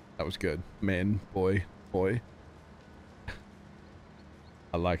 That was good. Man, boy.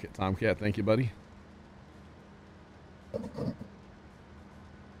 I like it. Tomcat, thank you, buddy.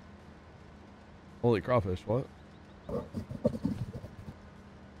 Holy crawfish, what? All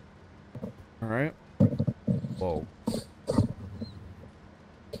right. Whoa.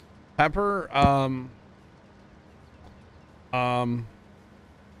 Pepper, I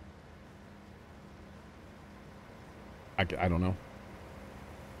don't know.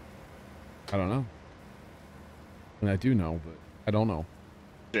 I don't know. And I do know, but I don't know.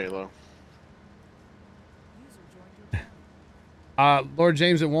 J-Lo. Lord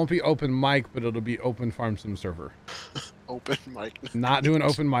James, it won't be open mic, but it'll be open farm sim server. Open mic. Not doing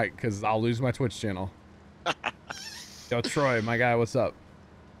open mic because I'll lose my Twitch channel. Yo, Troy, my guy, what's up?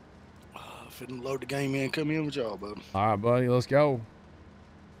 Finna load the game in, come in with y'all, bud. All right, buddy, let's go.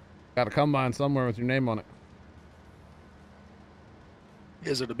 Got a combine somewhere with your name on it.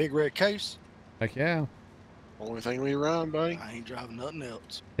 Is it a big red case? Heck yeah. Only thing we run, buddy. I ain't driving nothing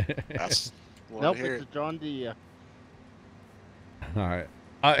else. That's Nope, it's a John Deere. All right.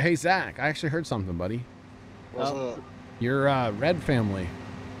 Hey, Zach, I actually heard something, buddy. What's up? Your Red family.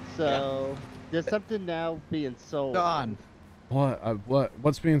 So there's something now being sold. Don.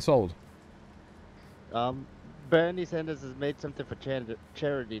 What's being sold? Bernie Sanders has made something for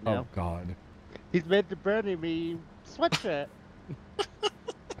charity now. Oh God. He's made the Bernie me sweatshirt.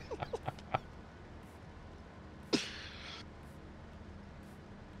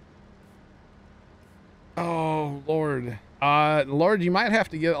 Oh Lord. Lord, you might have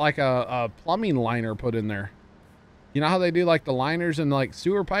to get like a plumbing liner put in there. You know how they do like the liners and like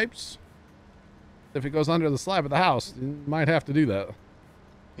sewer pipes? If it goes under the slab of the house, you might have to do that.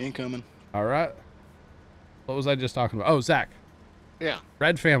 Incoming. All right. What was I just talking about? Oh, Zach. Yeah.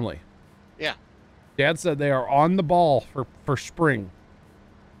 Red family. Yeah. Dad said they are on the ball for spring.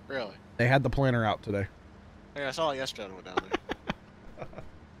 Really? They had the planter out today. Yeah, I saw it yesterday when I went down there.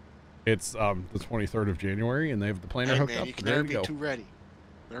 It's the 23rd of January, and they have the planter Hey, hooked man, up. you can Ready never to be go. too ready.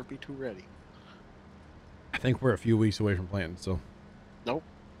 Never be too ready. I think we're a few weeks away from planting, so. Nope.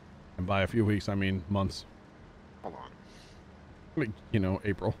 And by a few weeks, I mean months. Hold on. Like, you know,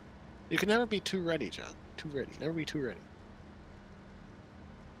 April. You can never be too ready, John. Too ready. Never be too ready.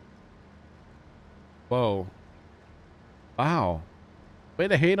 Whoa. Wow. Way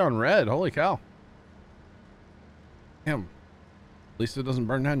to hate on red. Holy cow. Damn. At least it doesn't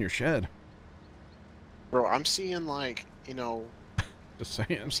burn down your shed. Bro, I'm seeing like, you know, Just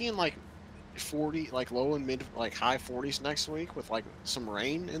saying. I'm seeing like 40, like low and mid, like high 40s next week with like some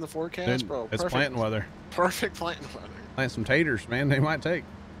rain in the forecast, Dude, bro. it's Perfect, planting weather. perfect planting weather. Plant some taters, man. They might take.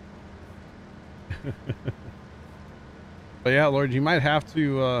 But yeah, Lord, you might have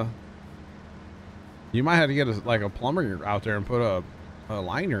to get like a plumber out there and put a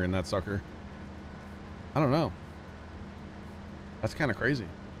liner in that sucker. I don't know. That's kind of crazy.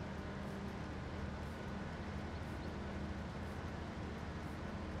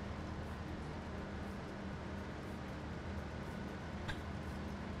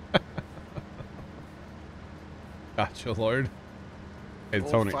 Gotcha, Lord. Hey,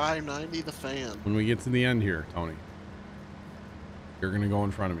 Tony. 590 the fan. When we get to the end here, Tony, you're gonna go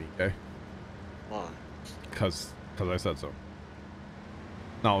in front of me, okay? Why? Cause I said so.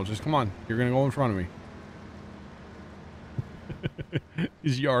 No, just come on. You're gonna go in front of me.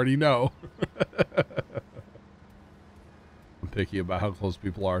 As you already know. I'm picky about how close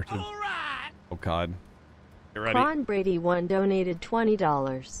people are to. All right. Oh God. You ready? Ron Brady 1 donated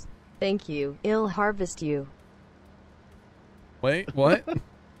 $20. Thank you. I'll harvest you. Wait, what?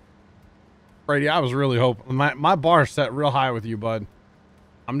 Brady, I was really hoping. My bar set real high with you, bud.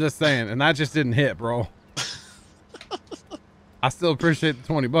 I'm just saying, and that just didn't hit, bro. I still appreciate the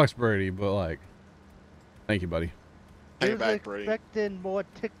 $20, Brady, but like, thank you, buddy. Pay Who's back, Brady. expecting more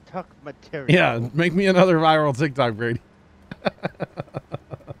TikTok material? Yeah, make me another viral TikTok, Brady.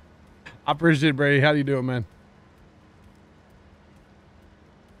 I appreciate it, Brady. How do you do it, man?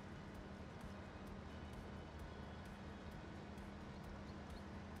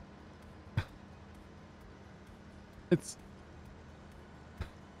 It's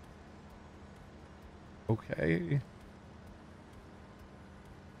okay.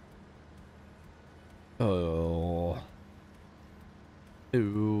 Oh.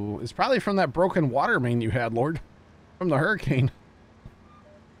 Ooh. It's probably from that broken water main you had, Lord. From the hurricane.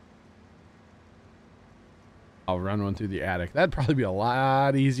 I'll run one through the attic. That'd probably be a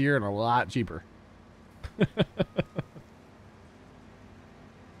lot easier and a lot cheaper.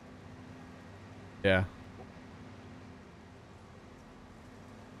 Yeah.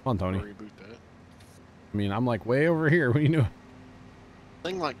 Come on, Tony. Reboot that. I mean, I'm like way over here. What do you know?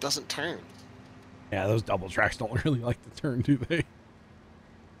 Thing like doesn't turn. Yeah, those double tracks don't really like to turn, do they?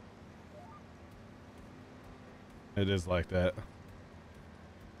 It is like that.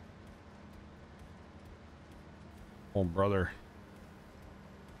 Oh, brother.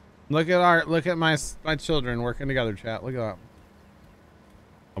 Look at my children working together, chat. Look at that.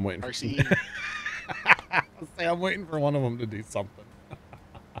 I'm waiting for RC. say I'm waiting for one of them to do something.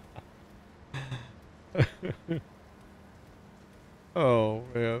 Oh,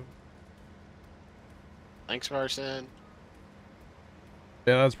 man. Thanks, Carson.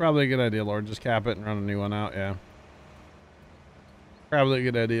 Yeah, that's probably a good idea, Lord. Just cap it and run a new one out, yeah. Probably a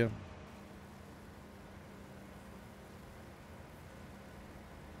good idea.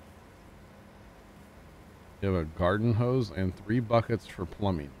 You have a garden hose and 3 buckets for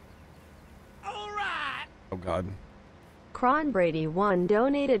plumbing. All right. Oh, God. Cron Brady 1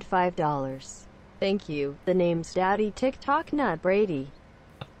 donated $5. Thank you. The name's Daddy TikTok Nut Brady.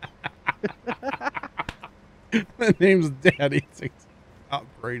 The name's Daddy TikTok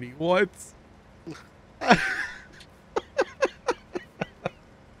Brady. What?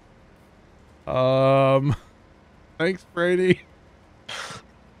 Thanks, Brady.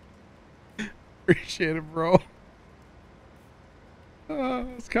 Appreciate it, bro.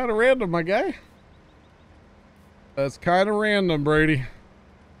 It's kind of random, my guy. That's kind of random, Brady.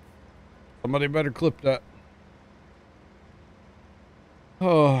 Somebody better clip that. Oh.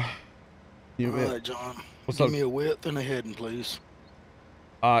 All right, John. What's Give up? me a width and a heading, please.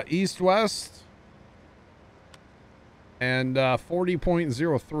 East-west. And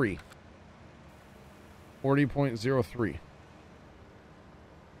 40.03. 40.03.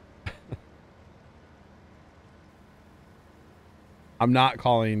 I'm not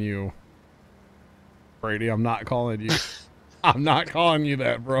calling you, Brady. I'm not calling you. I'm not calling you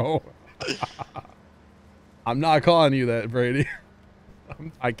that, bro. I'm not calling you that, Brady.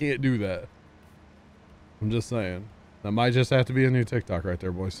 I can't do that. I'm just saying. That might just have to be a new TikTok right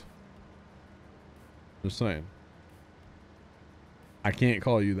there, boys. Just saying. I can't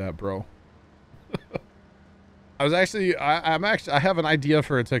call you that, bro. I have an idea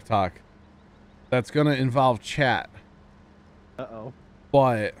for a TikTok that's gonna involve chat. Uh-oh.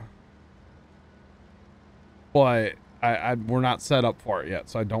 But we're not set up for it yet,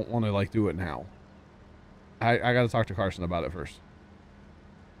 so I don't want to like do it now. I gotta talk to Carson about it first.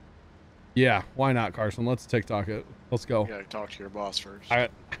 Yeah, why not, Carson? Let's TikTok it. Let's go. You gotta talk to your boss first. I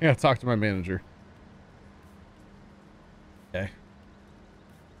gotta talk to my manager. Okay.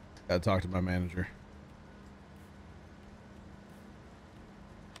 Gotta talk to my manager.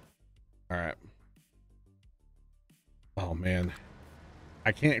 All right. Oh, man.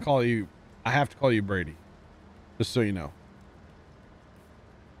 I can't call you. I have to call you Brady. Just so you know.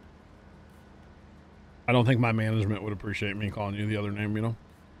 I don't think my management would appreciate me calling you the other name, you know?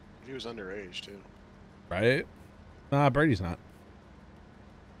 He was underage, too. Right? Nah, Brady's not.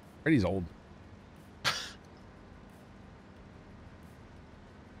 Brady's old.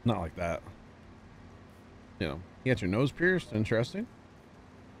 Not like that. You know, you got your nose pierced. Interesting.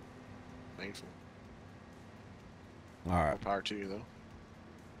 Painful. All right. More power to you, though.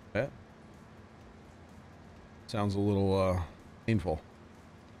 Yeah. Sounds a little painful.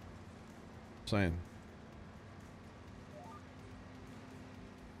 Saying.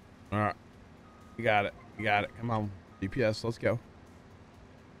 All right. You got it. You got it. Come on. GPS. Let's go.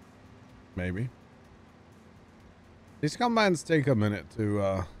 Maybe. These combines take a minute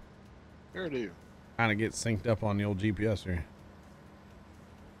to Sure do. kind of get synced up on the old GPS here.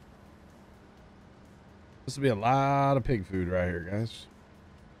 This will be a lot of pig food right here, guys.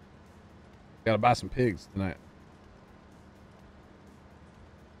 Gotta buy some pigs tonight.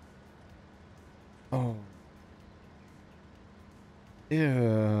 Oh.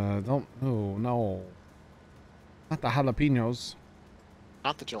 Yeah, don't, no. Not the jalapenos.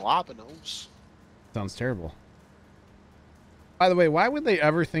 Not the jalapenos. Sounds terrible. By the way, why would they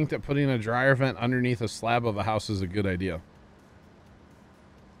ever think that putting a dryer vent underneath a slab of a house is a good idea?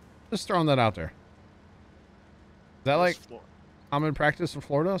 Just throwing that out there. Is that like common practice in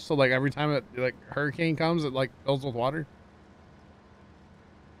Florida? So like every time it like hurricane comes, it like fills with water?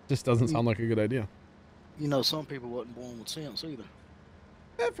 Just doesn't sound like a good idea. You know, some people wasn't born with sense either.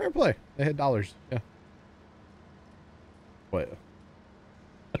 Yeah, fair play. They had dollars. Yeah. What?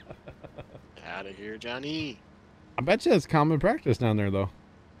 Out of here, Johnny. I bet you it's common practice down there, though.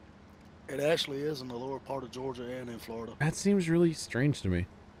 It actually is in the lower part of Georgia and in Florida. That seems really strange to me.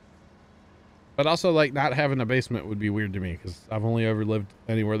 But also, like, not having a basement would be weird to me, because I've only ever lived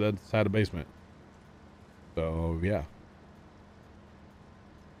anywhere that's had a basement. So, yeah.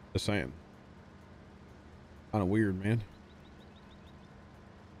 Just saying. Kind of weird, man.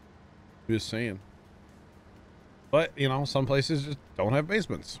 Just saying. But, you know, some places just don't have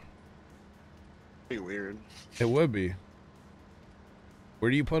basements. Be weird. It would be.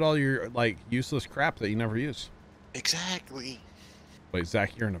 Where do you put all your, like, useless crap that you never use? Exactly. Wait,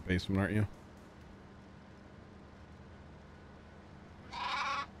 Zach, you're in a basement, aren't you?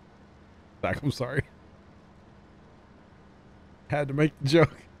 Zach, I'm sorry. Had to make the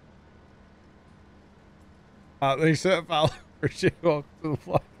joke. They said follow for shit. Welcome to the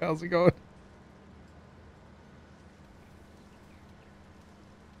vlog. How's it going?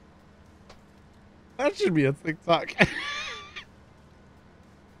 That should be a TikTok.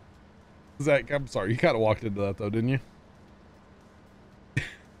 Zach, I'm sorry. You kind of walked into that though, didn't you?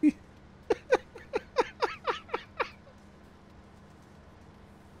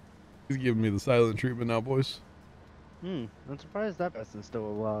 He's giving me the silent treatment now, boys. I'm surprised that person's still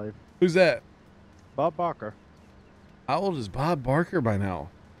alive. Who's that? Bob Barker. How old is Bob Barker by now?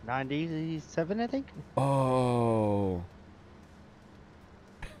 97, I think. Oh.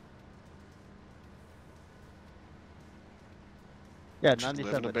 Yeah, Just live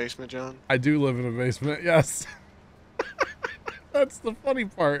in a 97. basement, John. I do live in a basement, yes. That's the funny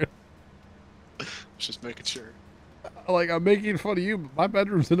part. Just making sure. Like, I'm making fun of you, but my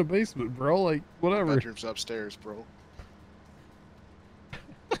bedroom's in a basement, bro. Like, whatever. Bedroom's upstairs, bro.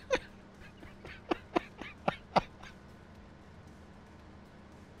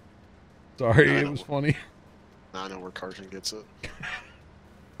 Sorry, it was funny. Now I know where Carson gets it.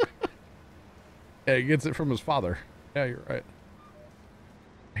 Yeah, he gets it from his father. Yeah, you're right.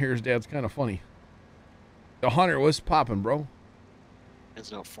 Here's Dad's kind of funny. The Hunter, what's popping, bro?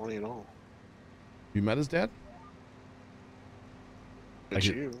 It's not funny at all. You met his dad? It's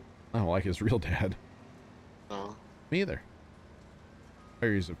Like you. I don't like his real dad. No. Me either.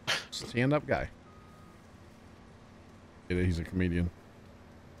 He's a stand-up guy. Yeah, he's a comedian.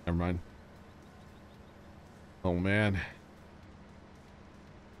 Never mind. Oh, man.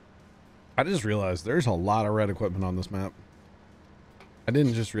 I just realized there's a lot of red equipment on this map. I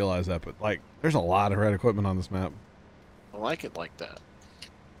didn't just realize that, but, like, there's a lot of red equipment on this map. I like it like that.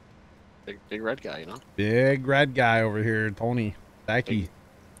 Big red guy, you know? Big red guy over here, Tony. Tacky.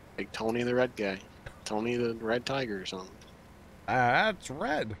 Big Tony the red guy. Tony the red tiger or something. That's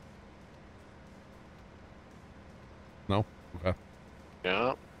red. No? Okay.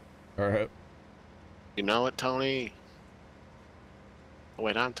 Yeah. All right. You know it, Tony? Oh,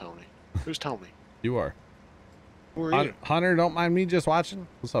 wait, I'm Tony. Who's Tony? You are. Who are you? Hunter, don't mind me just watching.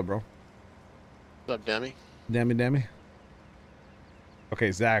 What's up, bro? What's up, Demi? Demi.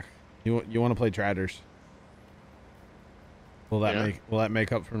 Okay, Zach, you want to play Traders? Will that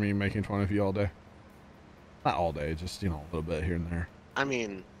make up for me making fun of you all day? Not all day, just, you know, a little bit here and there. I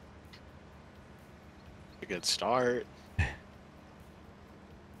mean, a good start.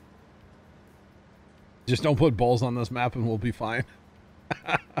 Just don't put bulls on this map and we'll be fine.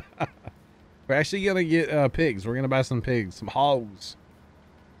 We're actually gonna get pigs. We're gonna buy some pigs, some hogs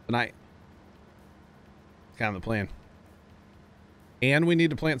tonight. It's kind of the plan. And we need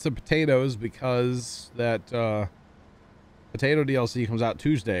to plant some potatoes because that potato DLC comes out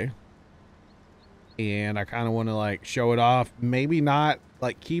Tuesday. And I kind of want to like show it off. Maybe not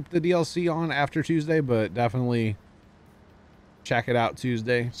like keep the DLC on after Tuesday, but definitely check it out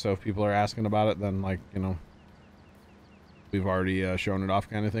Tuesday. So if people are asking about it, then like, you know, we've already shown it off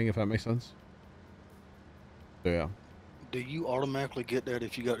kind of thing, if that makes sense. So yeah. Do you automatically get that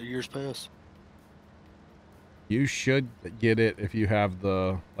if you got the year's pass? You should get it if you have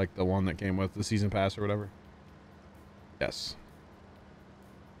the, like the one that came with the season pass or whatever. Yes.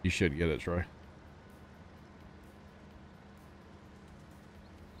 You should get it, Troy.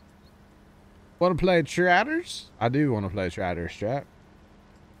 Want to play Tratters? I do want to play Tratters, chat.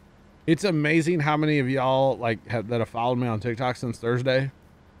 It's amazing how many of y'all like that have followed me on TikTok since Thursday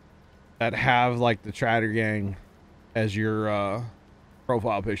that have like the Tratter gang as your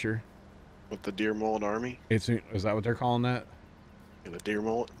profile picture. With the deer mullet army. Is that what they're calling that? Yeah, the deer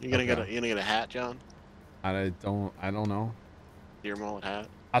mullet. You gonna get a hat, John? I don't know. Deer mullet hat.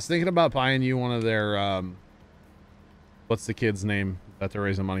 I was thinking about buying you one of their what's the kid's name that they're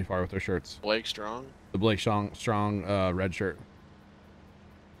raising money for with their shirts? Blake Strong. The Blake Strong red shirt.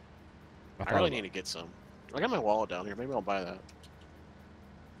 I really need to get some. I got my wallet down here. Maybe I'll buy that.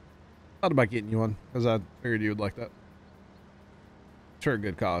 Thought about getting you one because I figured you would like that. It's for a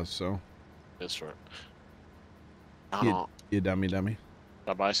good cause, so. It's for it. I don't know. You dummy. Should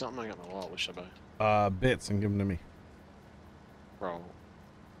I buy something? I got my wallet. What should I buy? Bits and give them to me. Bro.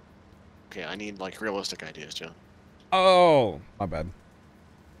 Okay, I need like realistic ideas, John. Oh, my bad.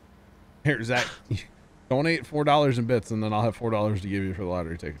 Here, Zach. Donate $4 in bits, and then I'll have $4 to give you for the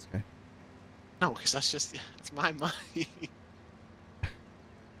lottery tickets. Okay. No, because it's my money.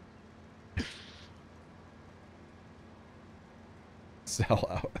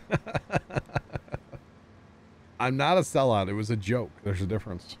 Sellout. I'm not a sellout. It was a joke. There's a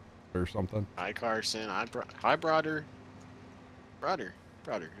difference or something. Hi, Carson. Hi, brother. Brother.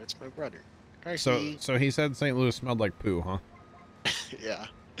 That's my brother. Carson. So he said St. Louis smelled like poo, huh? Yeah.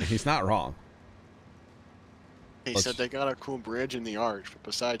 He's not wrong. He said they got a cool bridge in the arch, but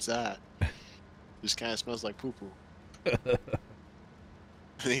besides that, just kind of smells like poo-poo.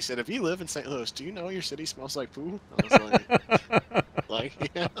 And he said, if you live in St. Louis, do you know your city smells like poo? I was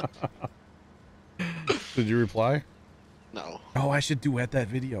like, yeah. Did you reply? No. Oh, I should duet that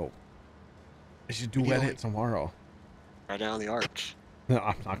video. I should duet it tomorrow. Right down the arch. No,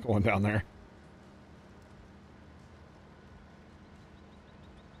 I'm not going down there.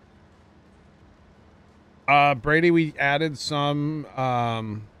 Brady, we added some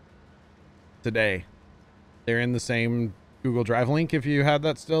today. They're in the same Google Drive link if you have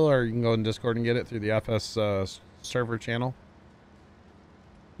that still, or you can go in Discord and get it through the FS server channel.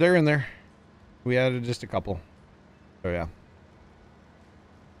 They're in there. We added just a couple. Oh yeah.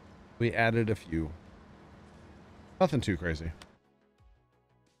 We added a few. Nothing too crazy.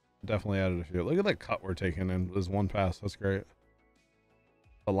 Definitely added a few. Look at that cut we're taking in this one pass. That's great.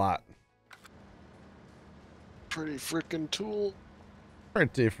 A lot. Pretty freaking tool.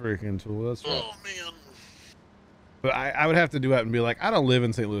 Pretty freaking tool. That's right. Oh man. But I would have to do that and be like, I don't live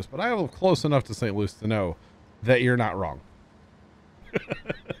in St. Louis, but I live close enough to St. Louis to know that you're not wrong.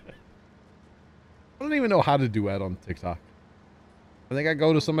 I don't even know how to duet on TikTok. I think I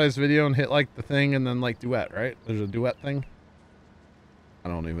go to somebody's video and hit like the thing and then like duet, right? There's a duet thing. I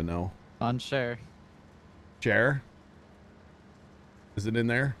don't even know. On share. Share? Is it in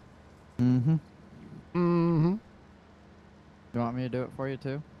there? Mm-hmm. Mm-hmm. You want me to do it for you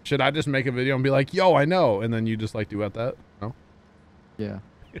too? Should I just make a video and be like, yo, I know, and then you just like duet that? No? Yeah.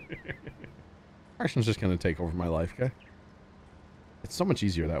 Carson's just gonna take over my life, okay? It's so much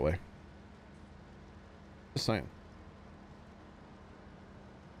easier that way. Just saying.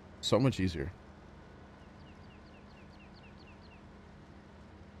 So much easier.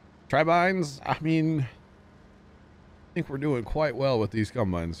 Tribines, I mean, I think we're doing quite well with these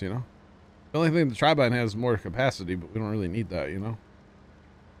combines, you know? The only thing the Tribine has is more capacity, but we don't really need that, you know?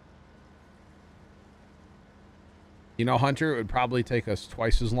 You know, Hunter, it would probably take us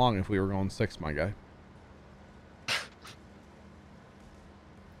twice as long if we were going 6, my guy.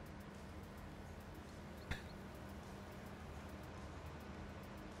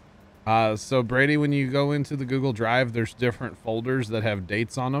 So Brady, when you go into the Google Drive, there's different folders that have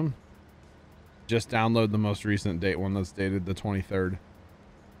dates on them. Just download the most recent date one that's dated the 23rd.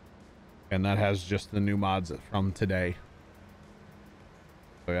 And that has just the new mods from today.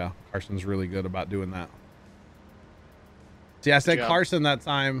 So yeah, Carson's really good about doing that. See, I said Carson that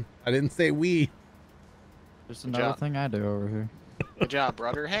time. I didn't say we. Just another thing I do over here. Good job,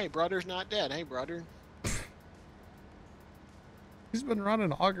 brother. Hey, brother's not dead. Hey, brother. He's been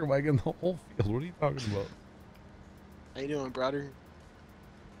running auger wagon the whole field. What are you talking about? How you doing, brother?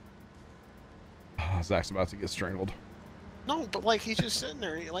 Oh, Zach's about to get strangled. No, but like he's just sitting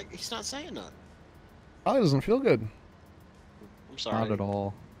there. Like he's not saying nothing. Oh, it doesn't feel good. I'm sorry. Not at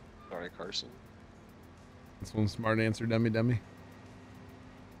all. Sorry, Carson. That's one smart answer, dummy. Dummy.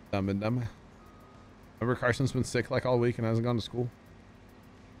 Remember Carson's been sick like all week and hasn't gone to school?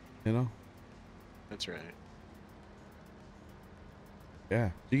 You know? That's right. Yeah.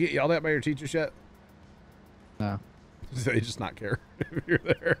 Did you get yelled at by your teachers yet? No. They just not care if you're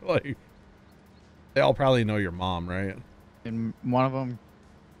there. Like, they all probably know your mom, right? And one of them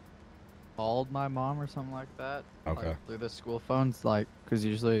called my mom or something like that. Okay. Like, through the school phones, like, because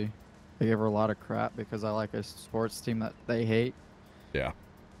usually they give her a lot of crap because I like a sports team that they hate. Yeah.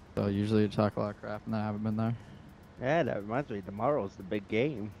 So usually you talk a lot of crap, and I haven't been there. Yeah, that reminds me. Tomorrow's the big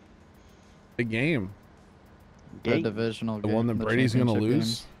game. Big game. The divisional The game. one that Brady's gonna championship lose.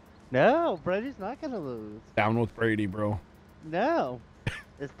 games. No, Brady's not gonna lose. Down with Brady, bro. No,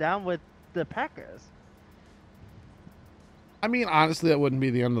 it's down with the Packers. I mean, honestly, that wouldn't be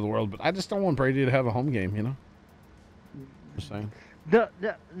the end of the world, but I just don't want Brady to have a home game, you know? Just saying.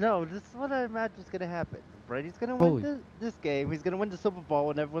 No. This is what I imagine is gonna happen. Brady's gonna win this game. He's gonna win the Super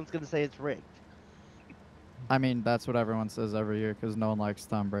Bowl, and everyone's gonna say it's rigged. I mean, that's what everyone says every year because no one likes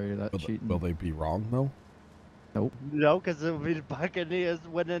Tom Brady. That cheating. Will they be wrong, though? Nope. No, because it'll be the Buccaneers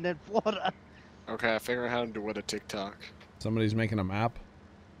winning in Florida. Okay, I figured out how to do what a TikTok. Somebody's making a map.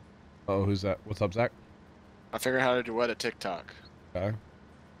 Oh, who's that? What's up, Zach? I figured out how to do what a TikTok. Okay.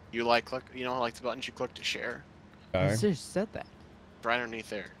 You like click, you know, like the buttons you click to share. Okay. I just said that. Right underneath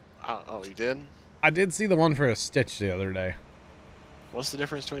there. Oh, you did? I did see the one for a Stitch the other day. What's the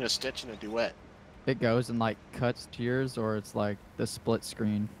difference between a stitch and a duet? It goes and like cuts to yours, or it's like the split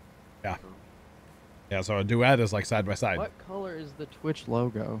screen. Yeah. Yeah, so a duet is like side by side. What color is the Twitch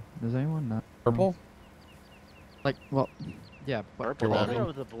logo? Does anyone know? Purple? Like, well, yeah, Purple, I Bobby. thought it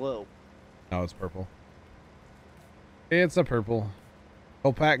was a blue. No, it's purple. It's a purple.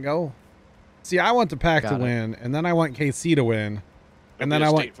 Go Pack, go. See, I want the Pack to Got it. win, and then I want KC to win, and then I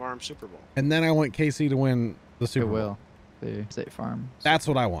want State Farm Super Bowl. and then I want KC to win the Super It Bowl. will. The State Farm. That's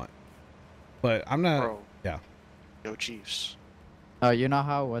what I want. But I'm not. Bro. Yeah. Go Chiefs. Oh, you know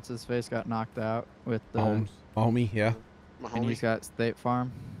how what's his face got knocked out with the Mahomes, homie, yeah, and he's got State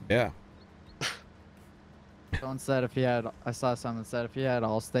Farm. yeah. Someone said if he had, I saw someone said if he had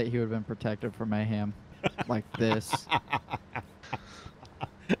Allstate, he would have been protected from mayhem, like this.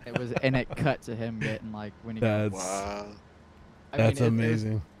 It was, and it cut to him getting like when he. That's Wow. that's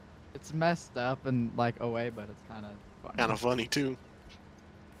amazing. It's messed up and like away, but it's kind of funny. Kind of funny too.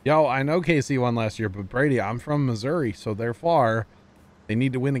 Yo, I know KC won last year, but Brady, I'm from Missouri, so therefore, they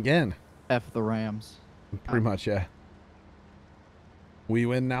need to win again. F the Rams. Pretty much, yeah. We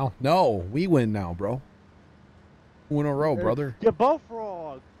win now? No, we win now, bro. 2 in a row, brother. You're both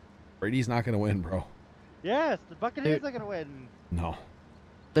wrong. Brady's not gonna win, bro. Yes, the Buccaneers Dude. are gonna win. No,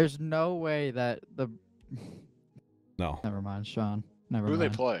 There's no way that the. no. Never mind, Sean. Never Who mind.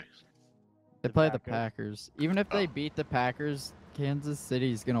 they play? They The play the Packers. Packers. Even if they Oh. beat the Packers, Kansas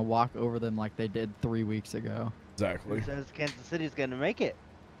City's gonna walk over them like they did 3 weeks ago. Exactly. Who says Kansas City's gonna make it?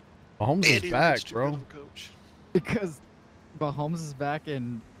 Mahomes is Andy back, Reid's too good bro. of a coach. Because Mahomes is back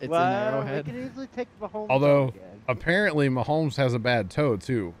and it's well, in Arrowhead. we can easily take Mahomes Although- out again. Apparently, Mahomes has a bad toe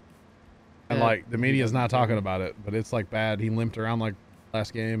too, and Yeah, like the he media's doesn't not care. talking about it, but it's like bad. He limped around like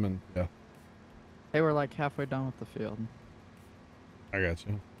last game, and yeah, They were like halfway done with the field. I got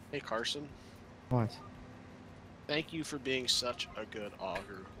you. Hey Carson, What? thank you for being such a good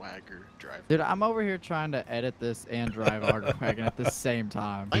auger wagger driver. Dude, I'm over here trying to edit this and drive Argo Wagon at the same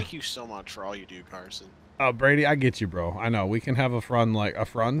time. Thank you so much for all you do, Carson. Oh, Brady, I get you, bro. I know we can have a fun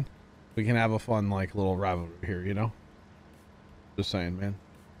we can have a fun like little rivalry here, you know. Just saying, man.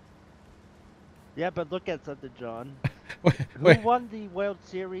 Yeah, but look at something, John. Wait, Who wait. won the World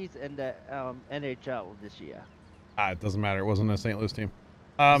Series and the NHL this year? It doesn't matter. It wasn't a St. Louis team.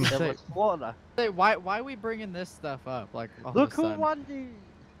 It Say- was Florida. Hey, why are we bringing this stuff up? Like, all Look of a who sudden? won the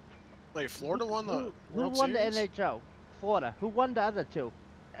Wait, Florida won the who World won Series? the NHL? Florida. Who won the other two?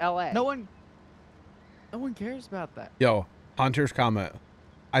 LA. No one cares about that. Yo, Hunter's comment.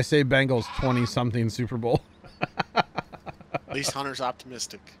 I say Bengals 20-something Super Bowl. At least Hunter's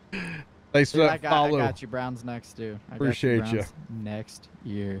optimistic. Thanks for Dude, that I follow. got you Browns next, dude. I got Appreciate you. Browns next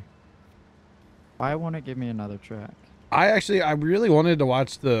year. Why won't it give me another track? I really wanted to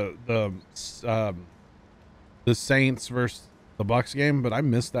watch the Saints versus the Bucks game, but I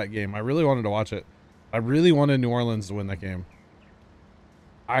missed that game. I really wanted to watch it. I really wanted New Orleans to win that game.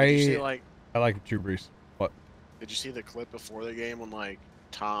 Did you see, like, I like Drew Brees. What? did you see the clip before the game when like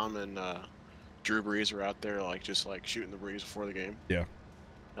Tom and Drew Brees were out there like just like shooting the breeze before the game? Yeah.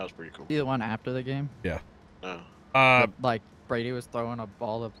 That was pretty cool. See the one after the game? No. Like Brady was throwing a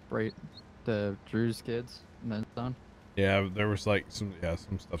ball to Drew's kids and then son. Yeah, there was like some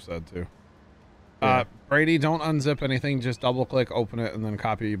stuff said too. Yeah. Brady, don't unzip anything. Just double click, open it, and then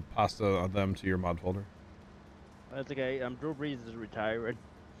copy pasta of them to your mod folder. That's okay. Drew Brees is retiring.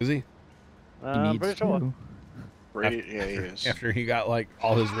 Is he? He I'm needs pretty sure. to. Brady, yeah, he is. After he got like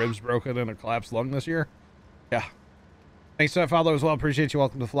all his ribs broken and a collapsed lung this year? Yeah. Thanks for that follow as well. Appreciate you.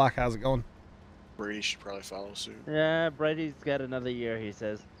 Welcome to the flock. How's it going? Brady should probably follow suit. Yeah, Brady's got another year, he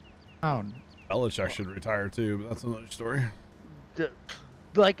says. Oh, Belichick should retire too, but that's another story.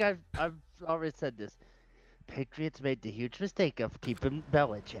 Like I've already said this. Patriots made the huge mistake of keeping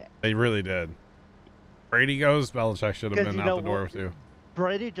Belichick. They really did. Brady goes, Belichick should have 'Cause been you out know the door what? too.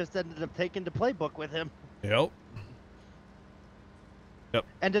 Brady just ended up taking the playbook with him. Yep. Yep.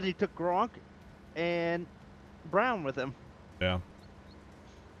 And then he took Gronk and Brown with him. Yeah.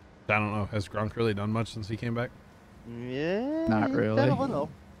 I don't know. Has Gronk really done much since he came back? Yeah. Not he's really. done a little.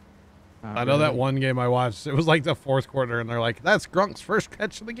 I know that one game I watched, it was like the fourth quarter, and they're like, that's Gronk's first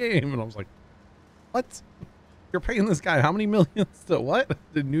catch of the game. And I was like, what? You're paying this guy how many millions to what?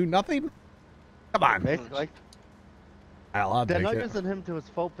 To do nothing? Come on. Basically, I'll they're take not it. using him to his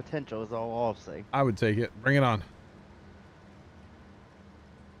full potential is all I'll say. I would take it. Bring it on.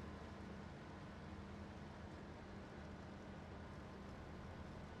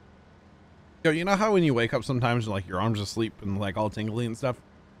 Yo, you know how when you wake up sometimes, like your arms asleep and like all tingly and stuff?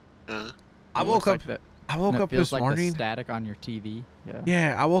 I woke up. I woke up this like morning. The static on your TV. Yeah.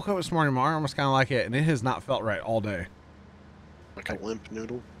 Yeah, I woke up this morning. My arm was kind of like it, and it has not felt right all day. Like a limp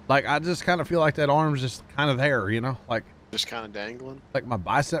noodle? Like I just kind of feel like that arm's just kind of there, you know, like Just kind of dangling? like my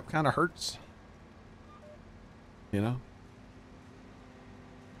bicep kind of hurts. You know?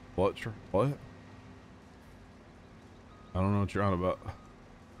 What? What? I don't know what you're on about.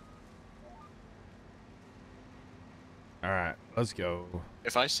 All right, let's go.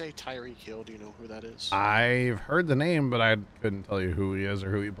 If I say Tyreek Hill, do you know who that is? I've heard the name, but I couldn't tell you who he is or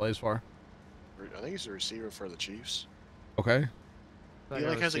who he plays for. I think he's a receiver for the Chiefs. Okay. He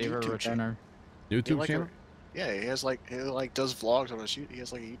like has a YouTube channel. YouTube channel? Yeah, he does vlogs on his. He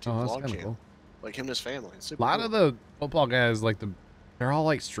has like a YouTube vlog channel. Cool. Like him and his family. It's A super lot cool. of the football guys, like they're all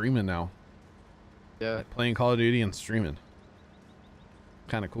like streaming now. Yeah. Like playing Call of Duty and streaming.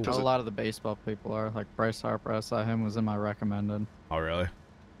 Kind of cool. A lot of the baseball people are like Bryce Harper. I saw him was in my recommended. Oh really?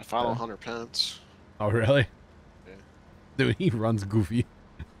 I follow Hunter Pence. Oh really? Yeah. Dude, he runs goofy.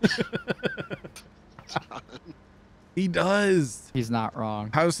 He does. He's not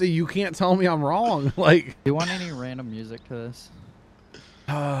wrong. How to say you can't tell me I'm wrong? Like, do you want any random music to this?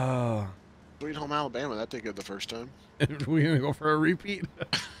 Sweet Home Alabama, that did good the first time. We gonna go for a repeat?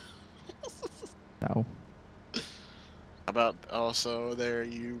 No. How about also there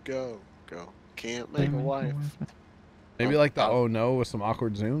you go. Can't make a wife. Maybe like the oh no with some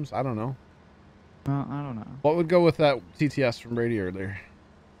awkward zooms. I don't know. Well, I don't know. What would go with that TTS from Brady earlier?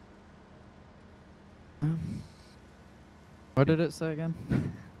 What did it say again?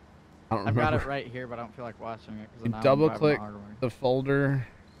 I don't I've remember. got it right here, but I don't feel like watching it. You double click the folder,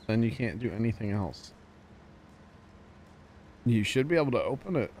 then you can't do anything else. You should be able to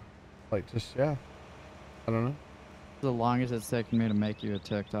open it. Like just, yeah. I don't know. The longest it's taken me to make you a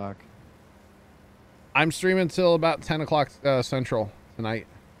TikTok. I'm streaming till about 10 o'clock Central tonight.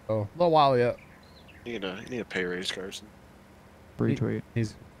 So a little while yet. You need a pay raise, Carson. Retweet.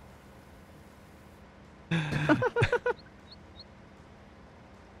 He's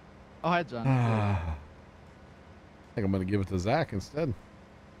Oh, hi, John. I think I'm gonna give it to Zach instead.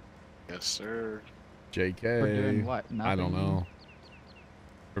 Yes, sir. JK. For doing what? I don't Nothing? know.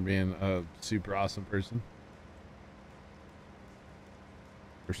 For being a super awesome person.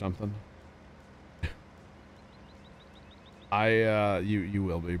 Or something. You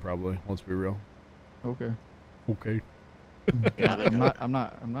will be probably. Let's be real. Okay. Okay. Yeah, I'm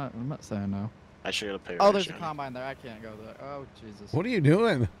not saying no. I should get a pay raise. Oh, there's a Johnny. combine there. I can't go there. Oh, Jesus. What are you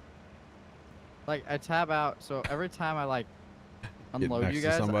doing? Like, I tab out, so every time I, like, Get unload next you to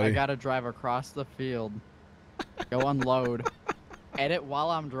guys, I somebody. gotta drive across the field, go unload, edit while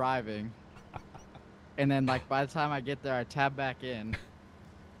I'm driving, and then, like, by the time I get there, I tab back in.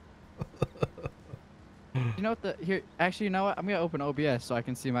 You know what actually, you know what? I'm gonna open OBS so I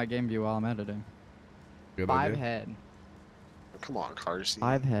can see my game view while I'm editing. Good 5 idea. head. Come on, Carson.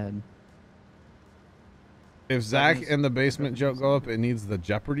 5 head. If Zach and the basement joke go up, it needs the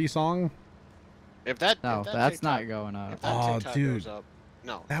Jeopardy song. If that No, if that that's TikTok, not going up. if that Oh, TikTok dude. goes up,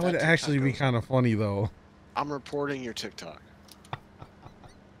 no, That if would TikTok actually be goes kind of funny though. up, I'm reporting your TikTok.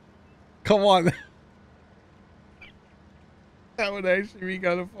 Come on. That would actually be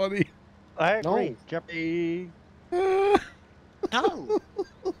kind of funny. I agree. No. Jeopardy. No.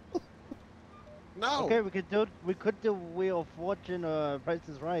 No. Okay, we could do Wheel of Fortune or Price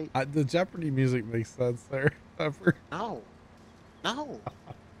is Right. The Jeopardy music makes sense there. Pepper. No. No.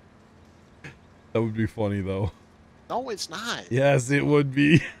 That would be funny though. No, it's not. Yes, it would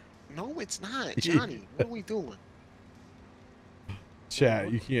be. No, it's not. Johnny, what are we doing?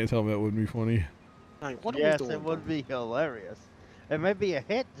 Chat, you can't tell me that wouldn't be funny. Like, what are Yes, we doing? it would be hilarious. It may be a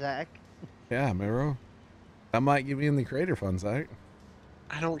hit, Zach. Yeah, Miro. That might give me in the creator fund, Zach.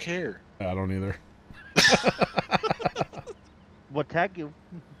 I don't care. I don't either. We'll tag you.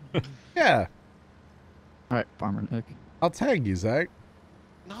 Yeah, All right, Farmer Nick. I'll tag you, Zach.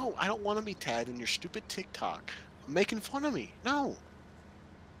 No, I don't want to be tagged in your stupid TikTok. Making fun of me. No.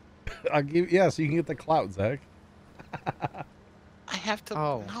 I'll give. Yeah, so you can get the clout, Zach. I have to.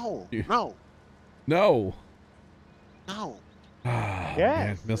 Oh. No. You- No. No. No. Man,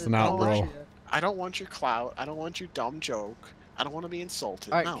 Yes. missing out, bro. I don't want your clout. I don't want your dumb joke. I don't want to be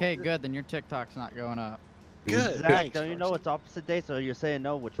insulted. All right, no. okay, good. Then your TikTok's not going up. Good. Zach, Thanks, don't you know Carson. it's opposite day, so you're saying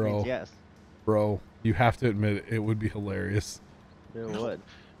no, which Bro. means yes. Bro, you have to admit it. It would be hilarious. It No. would.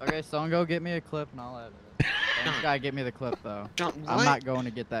 Okay, someone go get me a clip and I'll edit it. Someone's gotta get me the clip though. John, I'm what? not going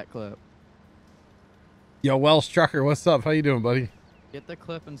to get that clip. Yo, Wells Trucker, what's up? How you doing, buddy? Get the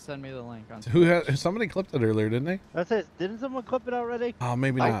clip and send me the link. On Somebody clipped it earlier, didn't they? That's it. Didn't someone clip it already? Oh,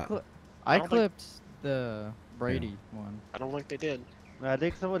 maybe I, not. I don't think- clipped the Brady one. I don't think they did. I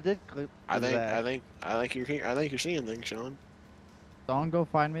think someone did clip I think Zach. you're seeing things, Sean. Someone go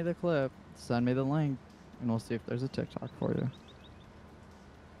find me the clip, send me the link, and we'll see if there's a TikTok for you.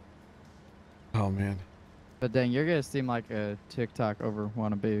 Oh man. But dang, you're gonna seem like a TikTok over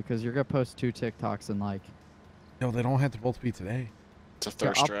wannabe because you're gonna post 2 TikToks in like. No, they don't have to both be today. It's a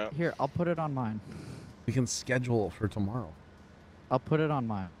Here, thirst trap. Here, I'll put it on mine. We can schedule it for tomorrow. I'll put it on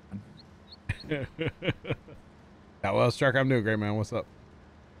mine. Yeah, Wells Trucker, I'm doing great, man. What's up?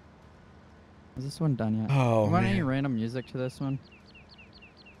 Is this one done yet? Oh, you want any man. random music to this one?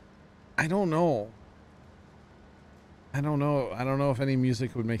 I don't know. I don't know if any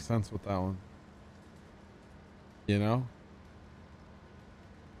music would make sense with that one. You know?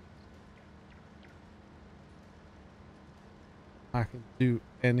 I can do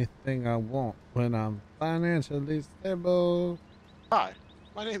anything I want when I'm financially stable. Hi,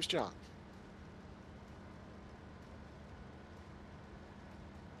 my name's John.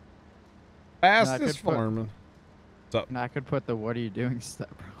 Fastest could put- foreman. What's up? And I could put the "What are you doing?" step.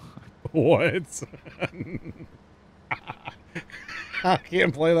 What? I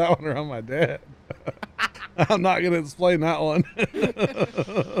can't play that one around my dad. I'm not gonna explain that one.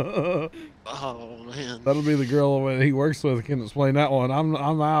 Oh man. That'll be the girl that he works with can explain that one. I'm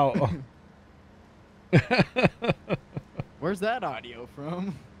out. Where's that audio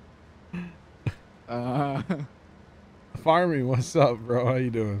from? Farming, what's up, bro? How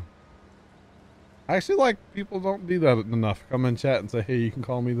you doing? I actually like people don't do that enough. Come in chat and say, hey, you can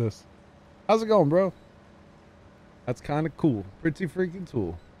call me this. How's it going, bro? That's kind of cool. Pretty freaking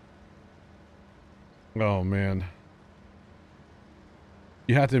cool. Oh, man.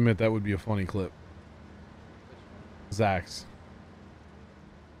 You have to admit that would be a funny clip. Zach's.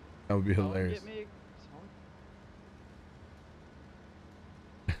 That would be hilarious.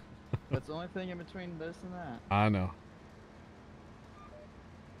 What's the only thing in between this and that? I know.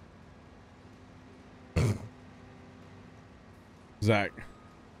 Zach.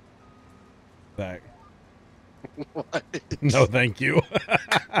 What? No, thank you.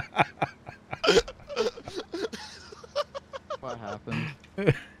 What happened?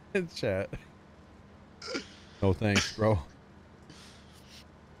 In chat. No thanks, bro.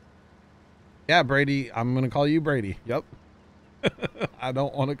 Yeah, Brady. I'm gonna call you Brady. Yep. I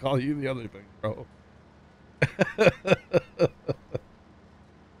don't want to call you the other thing, bro.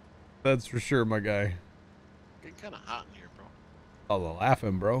 That's for sure, my guy. Getting kind of hot in here, bro. Oh, the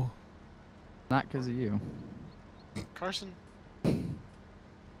laughing, bro. Not because of you. Carson,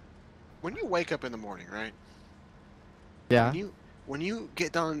 when you wake up in the morning, right? Yeah. When you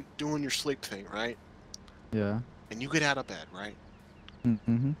get done doing your sleep thing, right? Yeah. And you get out of bed, right?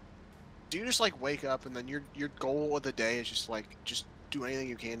 Mm-hmm. Do you just like wake up and then your goal of the day is just do anything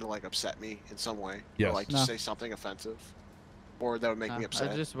you can to like upset me in some way? Yes. Or like just say something offensive? Or that would make me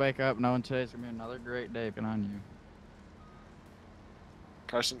upset? I just wake up knowing today's gonna be another great day. Good on you.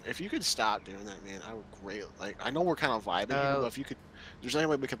 Carson, if you could stop doing that, man, I would greatly, like, I know we're kind of vibing here, but if you could, if there's any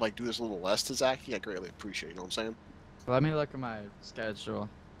way we could, like, do this a little less to Zachy, I'd greatly appreciate it, you know what I'm saying? Let me look at my schedule.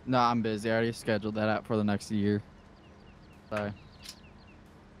 No, I'm busy. I already scheduled that out for the next year. Sorry.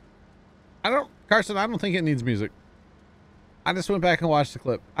 Carson, I don't think it needs music. I just went back and watched the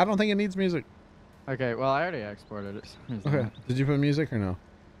clip. I don't think it needs music. Okay, well, I already exported it. Okay. Did you put music or no?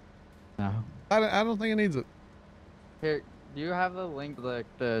 No. I don't think it needs it. Here, do you have the link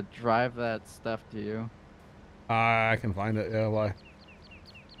to drive that stuff to you? I can find it. Yeah, why?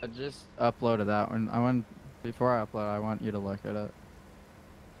 I just uploaded that one. Before I upload, I want you to look at it.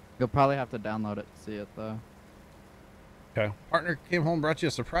 You'll probably have to download it to see it, though. Okay. Partner came home, brought you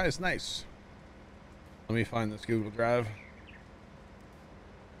a surprise. Nice. Let me find this Google Drive.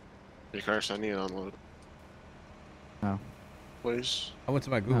 Hey, Carson, I need to unload it. No. Please. I went to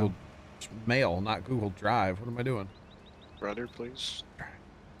my Google Mail, not Google Drive. What am I doing? Brother, please.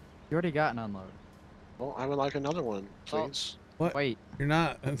 You already got an unload. Well, I would like another one, please. What? Wait. You're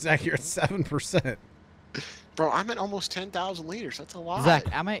not. Zach, you're at 7%. Bro, I'm at almost 10,000 liters. That's a lot. Zach,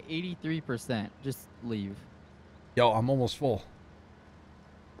 I'm at 83%. Just leave. Yo, I'm almost full.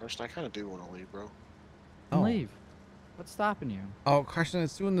 Carson, I kind of do want to leave, bro. Oh. Leave. What's stopping you? Oh, Carson,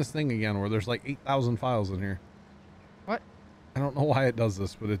 it's doing this thing again where there's like 8,000 files in here. What? I don't know why it does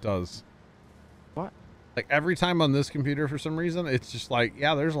this, but it does. What? Like every time on this computer, for some reason, it's just like,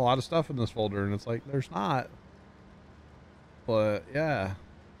 yeah, there's a lot of stuff in this folder, and it's like, there's not. But yeah.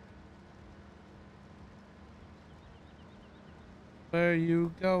 There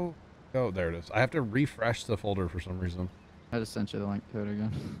you go. Oh, there it is. I have to refresh the folder for some reason. I just sent you the link to it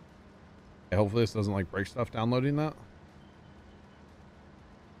again. Okay, hopefully this doesn't like break stuff downloading that. I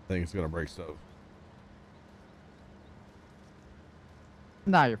think it's gonna break stuff.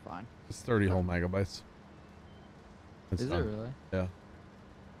 Nah, you're fine. It's 30 whole megabytes. It's Is done. it really? Yeah.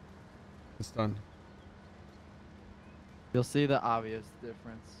 It's done. You'll see the obvious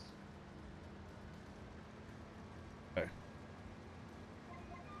difference. Okay.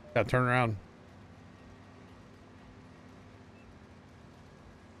 Yeah, turn around.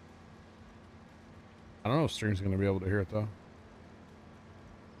 I don't know if stream's gonna be able to hear it though.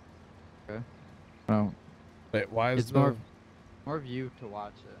 Okay. Oh. Wait, why is It's more of you to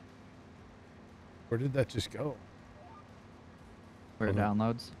watch it. Where did that just go? Where it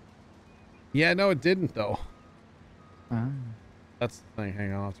downloads. Yeah, no, it didn't though. Ah. That's the thing.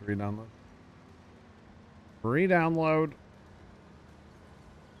 Hang on, I'll have to re-download. Re-download.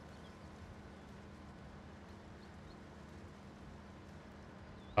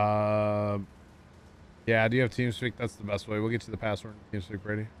 Yeah, do you have TeamSpeak? That's the best way. We'll get you the password in TeamSpeak,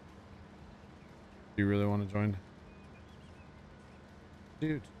 Brady. Do you really want to join?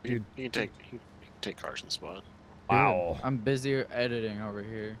 Dude, You can take Carson's spot. Wow. I'm busy editing over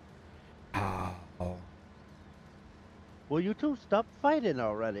here. Oh. Will you two stop fighting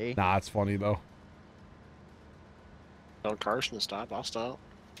already? Nah, it's funny though. Tell Carson to stop. I'll stop.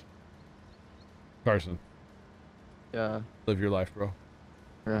 Carson, Yeah. live your life, bro.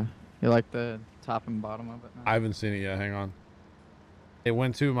 Yeah. You like the top and bottom of it now? I haven't seen it yet. Hang on. It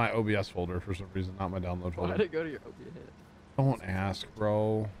went to my OBS folder for some reason, not my download folder. Why did it go to your OBS? Don't ask,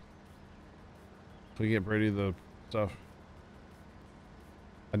 bro. So we get Brady the stuff.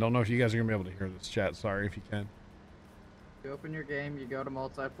 I don't know if you guys are gonna be able to hear this chat. Sorry if you can. You open your game, you go to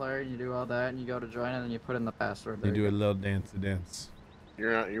multiplayer, and you do all that, and you go to join, and then you put in the password. You There do you a little dance to dance.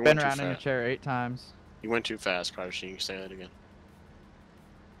 You Spin went too around in your fast. chair 8 times. You went too fast, Carson. You can say that again.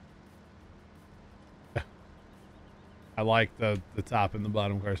 I like the top and the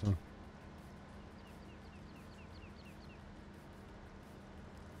bottom, Carson.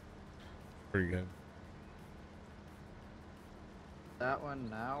 Pretty good. That one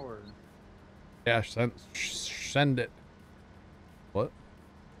now, or Yeah, send it. What?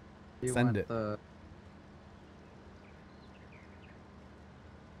 do you Send want it. the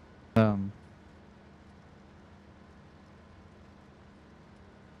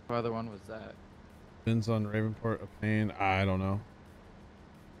what other one was that? Spins on Ravenport, a pain. I don't know.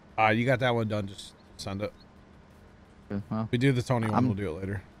 You got that one done. Just send it. Okay, well, We do the Tony one. We'll do it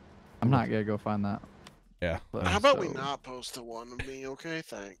later. I'm not gonna go find that. Yeah. But- How about we So- not post the one of me? Okay,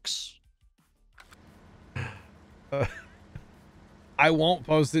 thanks. I won't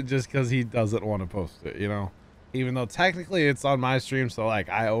post it just because he doesn't want to post it, you know? Even though technically it's on my stream, so like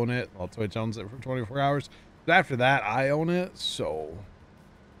I own it. Well, Twitch owns it for 24 hours. But after that, I own it, so...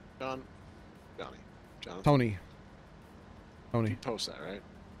 Johnny. Tony. You post that, right?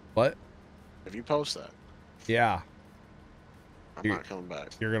 What? If you post that, Yeah. I'm not coming back.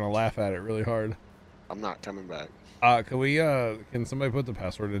 You're going to laugh at it really hard. I'm not coming back. Can somebody put the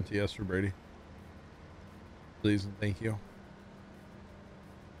password in TS for Brady? Please and thank you.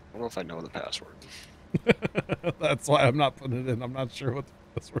 I don't know if I know the password. That's why I'm not putting it in. I'm not sure what the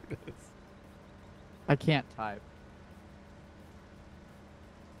password is. I can't type.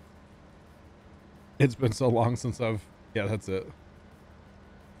 It's been so long since I've... Yeah, that's it.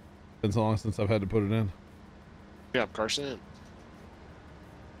 Been so long since I've had to put it in. Yeah, Carson.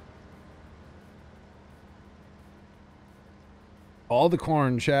 All the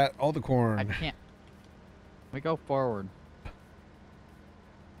corn, chat. All the corn. I can't. We go forward.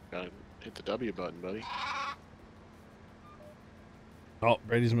 Gotta hit the W button, buddy. Oh,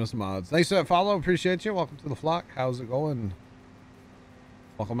 Brady's missing mods. Thanks for that follow. Appreciate you. Welcome to the flock. How's it going?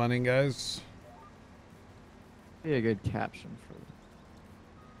 Welcome on in, guys. Be a good caption for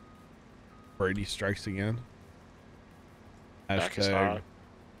Brady strikes again. Back is Hashtag. hot.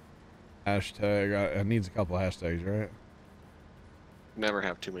 Hashtag. It needs a couple hashtags, right? Never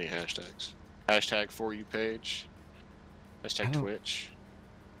have too many hashtags. Hashtag for you page. Hashtag Twitch.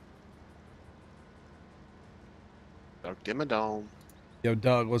 Doug Dimmadome. Yo,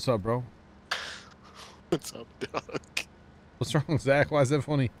 Doug, what's up, bro? What's up, Doug? What's wrong, Zach? Why is that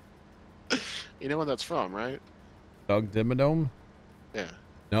funny? You know what that's from, right? Doug Dimmadome? Yeah.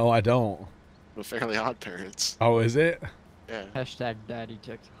 No, I don't. The Fairly Odd Parents. Oh, is it? Yeah. hashtag daddy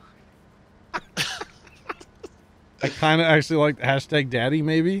TikTok. I kind of actually like hashtag daddy,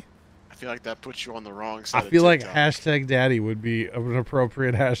 maybe. I feel like that puts you on the wrong side. I feel of like TikTok. hashtag daddy would be an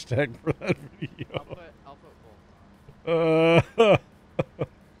appropriate hashtag for that video.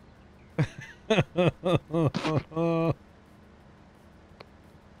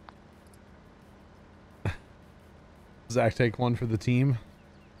 Zach, take one for the team.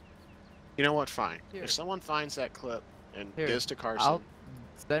 You know what? Fine. Here. If someone finds that clip and Here, gives to Carson, I'll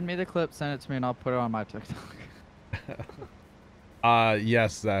send me the clip, send it to me, and I'll put it on my TikTok.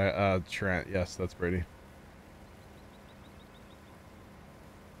 Yes, Trent. Yes, that's Brady.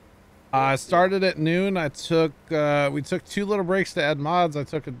 I started at noon. I took we took 2 little breaks to add mods. I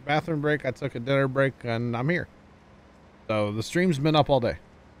took a bathroom break. I took a dinner break, and I'm here. So the stream's been up all day.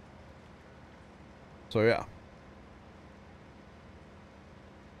 So yeah,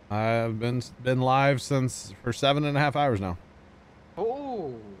 I've been live since for 7.5 hours now.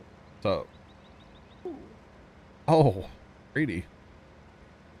 Oh. So. Oh, Brady.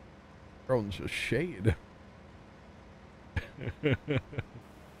 Throwing some shade.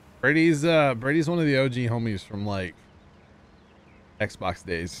 Brady's one of the OG homies from like Xbox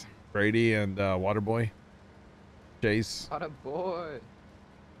days. Brady and Waterboy. Chase. What a boy.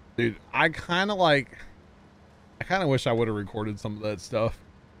 Dude, I kind of wish I would have recorded some of that stuff.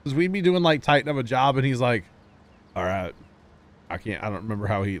 Because we'd be doing like tighten up a job and he's like, all right, I don't remember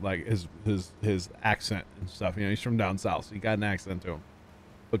how he like his accent and stuff. You know, he's from down south, so he got an accent to him.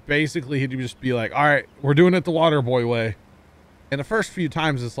 But basically he'd just be like, all right, we're doing it the Waterboy way. And the first few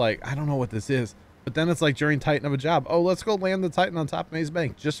times it's like, I don't know what this is. But then it's like during tighten up a job, oh, let's go land the Titan on top of Maze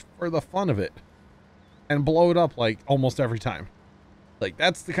Bank just for the fun of it. And blow it up like almost every time. Like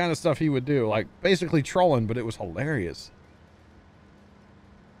that's the kind of stuff he would do. Like basically trolling, but it was hilarious.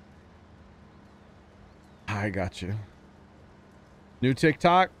 I got you. New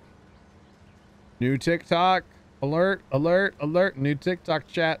TikTok. New TikTok. Alert, alert, alert. New TikTok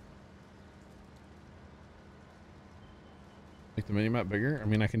chat. Make the mini-map bigger. I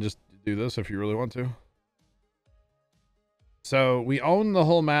mean, I can just do this if you really want to. So we own the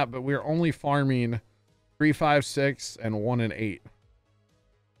whole map, but we're only farming 3, 5, 6, and 1 and 8.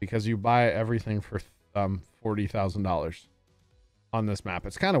 Because you buy everything for $40,000 on this map.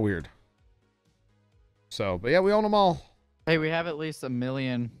 It's kind of weird. So, but yeah, we own them all. Hey, we have at least 1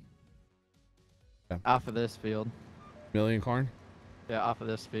 million Yeah. off of this field. Million corn? Yeah, off of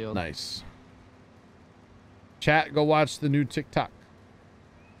this field. Nice. Chat, go watch the new TikTok.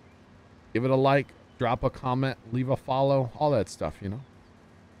 Give it a like, drop a comment, leave a follow, all that stuff, you know.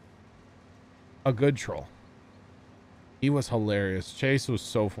 A good troll. He was hilarious. Chase was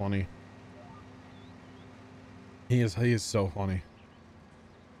so funny. He is so funny.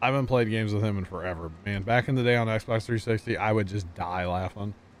 I haven't played games with him in forever. Man, back in the day on Xbox 360, I would just die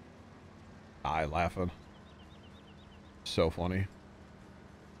laughing. So funny.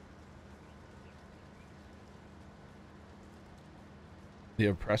 The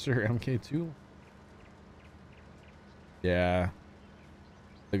Oppressor MK2? Yeah.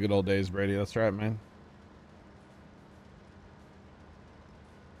 The good old days, Brady. That's right, man.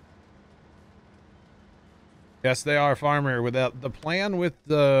 Yes, they are, Farmer. Without the plan with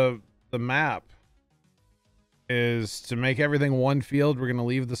the map is to make everything one field. We're gonna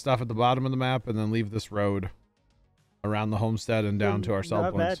leave the stuff at the bottom of the map and then leave this road around the homestead and down to our cell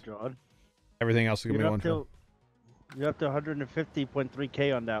Not points. bad, John. Everything else is gonna be one field. You're up to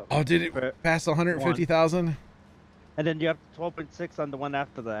 150.3K on that. Oh, did it pass 150,000? And then you're up to 12.6 on the one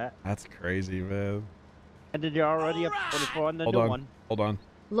after that. That's crazy, man. And then you're already up to 24 on the new one. Hold on.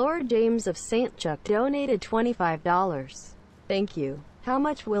 Lord James of St. Chuck donated $25. Thank you. How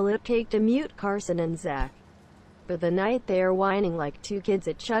much will it take to mute Carson and Zach? For the night they are whining like 2 kids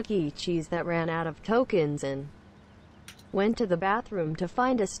at Chuck E. Cheese that ran out of tokens and went to the bathroom to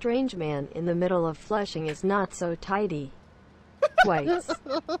find a strange man in the middle of flushing is not so tidy. Twice.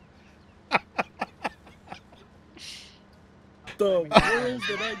 The world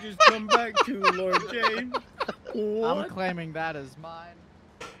did I just come back to, Lord James? I'm claiming that as mine.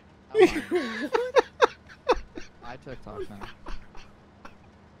 What? my TikTok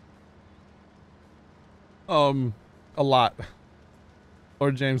now. A lot.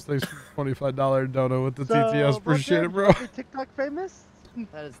 Lord James, thanks for $25 dono with the TTS. Appreciate it, bro. TikTok famous?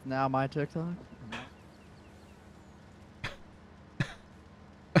 That is now my TikTok.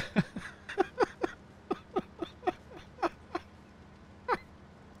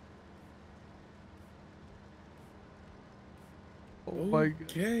 Oh my God.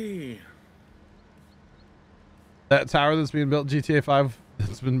 Okay. That tower that's being built GTA 5,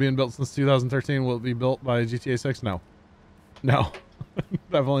 that's been being built since 2013, will it be built by GTA 6? No. No.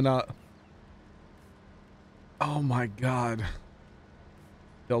 Definitely not. Oh my God.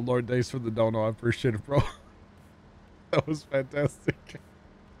 Yo, Lord, thanks for the dono. I appreciate it, bro. That was fantastic.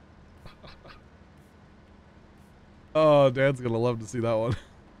 Oh, Dad's gonna love to see that one.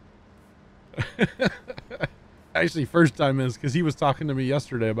 Actually, first time is because he was talking to me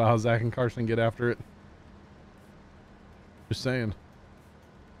yesterday about how Zach and Carson get after it. Just saying.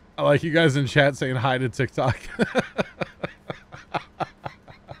 I like you guys in chat saying hi to TikTok.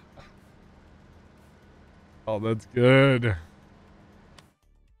 Oh, that's good.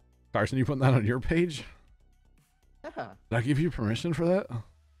 Carson, you putting that on your page? Yeah. Did I give you permission for that?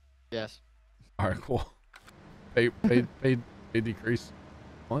 Yes. All right, cool. Pay decrease.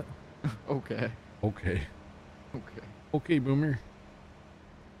 What? Okay. Okay. Okay. Okay, Boomer.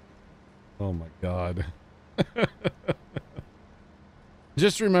 Oh my God.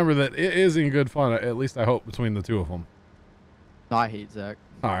 Just remember that it is in good fun, at least I hope, between the two of them. No, I hate Zach.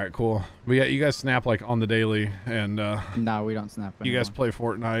 All right, cool. But yeah, you guys snap like on the daily, and no, we don't snap anymore. you guys play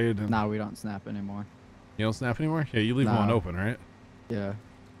Fortnite. And no, we don't snap anymore. You don't snap anymore? Yeah, you leave No. one open, right? Yeah,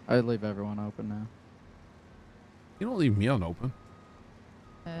 I leave everyone open now. You don't leave me on open.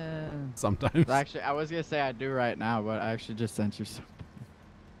 Sometimes. Actually, I was gonna say I do right now, but I actually just sent you some.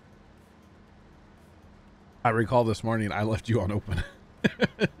 I recall this morning I left you on open.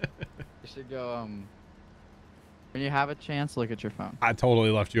 You should go. When you have a chance, look at your phone. I totally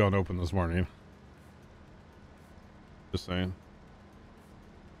left you on open this morning. Just saying.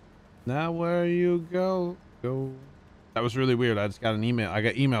 Now where you go. That was really weird. I just got an email. I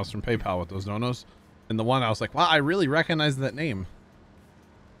got emails from PayPal with those donos. And the one I was like, wow, I really recognize that name.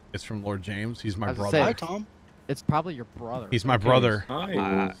 It's from Lord James. He's my brother. Hi, Tom. It's probably your brother. He's my brother.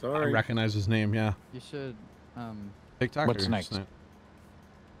 Hi. Sorry. I recognize his name, yeah. You should, TikTok. What's next?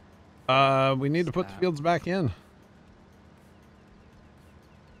 We need to put the fields back in.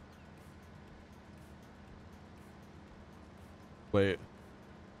 Wait.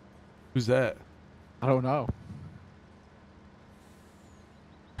 Who's that? I don't know.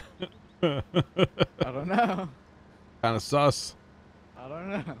 I don't know. Kind of sus. I don't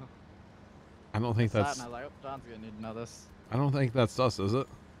know. I don't think that's. And I was like, oh, John's gonna need to know this. I don't think that's sus, is it?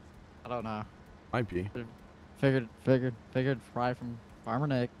 I don't know. Might be. Figured fry from Farmer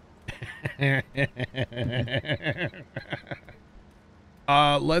Nick.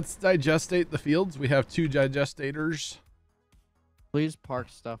 Let's digestate the fields. We have 2 digestators. Please park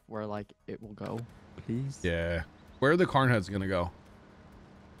stuff where like it will go. Please. Yeah. Where are the corn heads gonna go?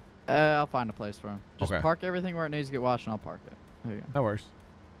 I'll find a place for them. Just Okay. park everything where it needs to get washed, and I'll park it. There you go. That works.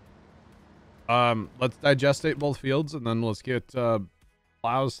 Let's digestate both fields, and then let's get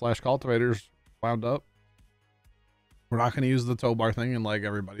plows / cultivators wound up. We're not going to use the tow bar thing and lag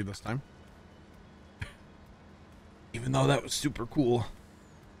everybody this time. Even though that was super cool.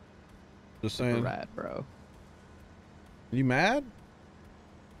 Just saying. Super rad, bro. You mad?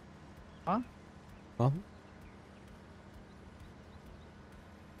 Huh? Nothing?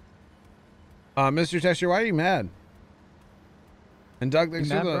 Mr. Tester, why are you mad? And Doug, thanks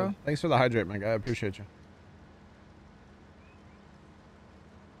for the hydrate, my guy. I appreciate you.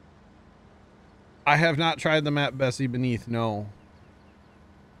 I have not tried the map Bessie Beneath. No,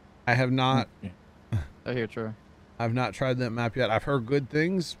 I have not. I hear true. I've not tried that map yet. I've heard good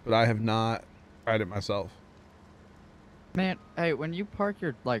things, but I have not tried it myself. Man, hey, when you park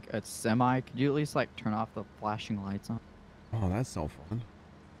your like a semi, could you at least like turn off the flashing lights on? Oh, that's no fun.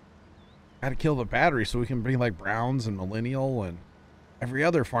 Gotta kill the battery so we can bring like Browns and Millennial and every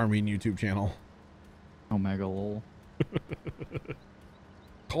other farming YouTube channel. Omega lol.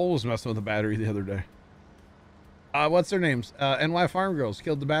 Cole was messing with the battery the other day. What's their names? NY Farm Girls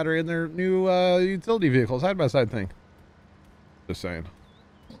killed the battery in their new utility vehicle side-by-side thing. Just saying.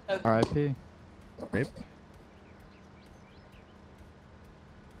 R.I.P. Rip.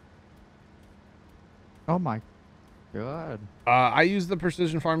 Oh my god. I use the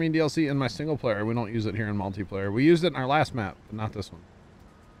precision farming DLC in my single player. We don't use it here in multiplayer. We used it in our last map, but not this one.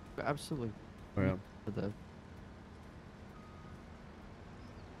 Absolutely. Oh, yeah. For the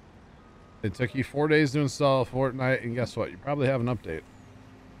It took you 4 days to install Fortnite, and guess what? You probably have an update.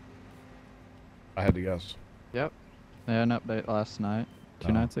 I had to guess. Yep. They had an update last night.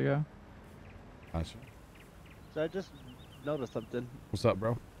 Two nights ago. Gotcha. So I just noticed something. What's up,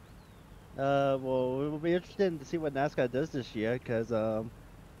 bro? Well, it will be interesting to see what NASCAR does this year, because a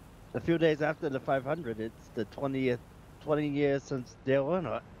few days after the 500, it's the 20 years since Dale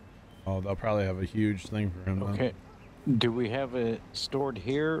Earnhardt. Oh, they'll probably have a huge thing for him. Then. Okay. Do we have it stored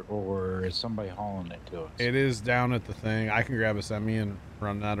here, or is somebody hauling it to us? It is down at the thing. I can grab a semi and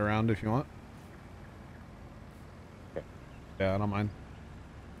run that around if you want. Okay. Yeah, I don't mind.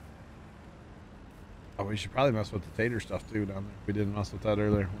 Oh, we should probably mess with the tater stuff too down there. We didn't mess with that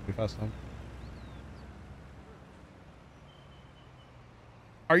earlier when we fast time.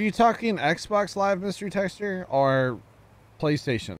 Are you talking Xbox Live, Mystery Texture, or PlayStation?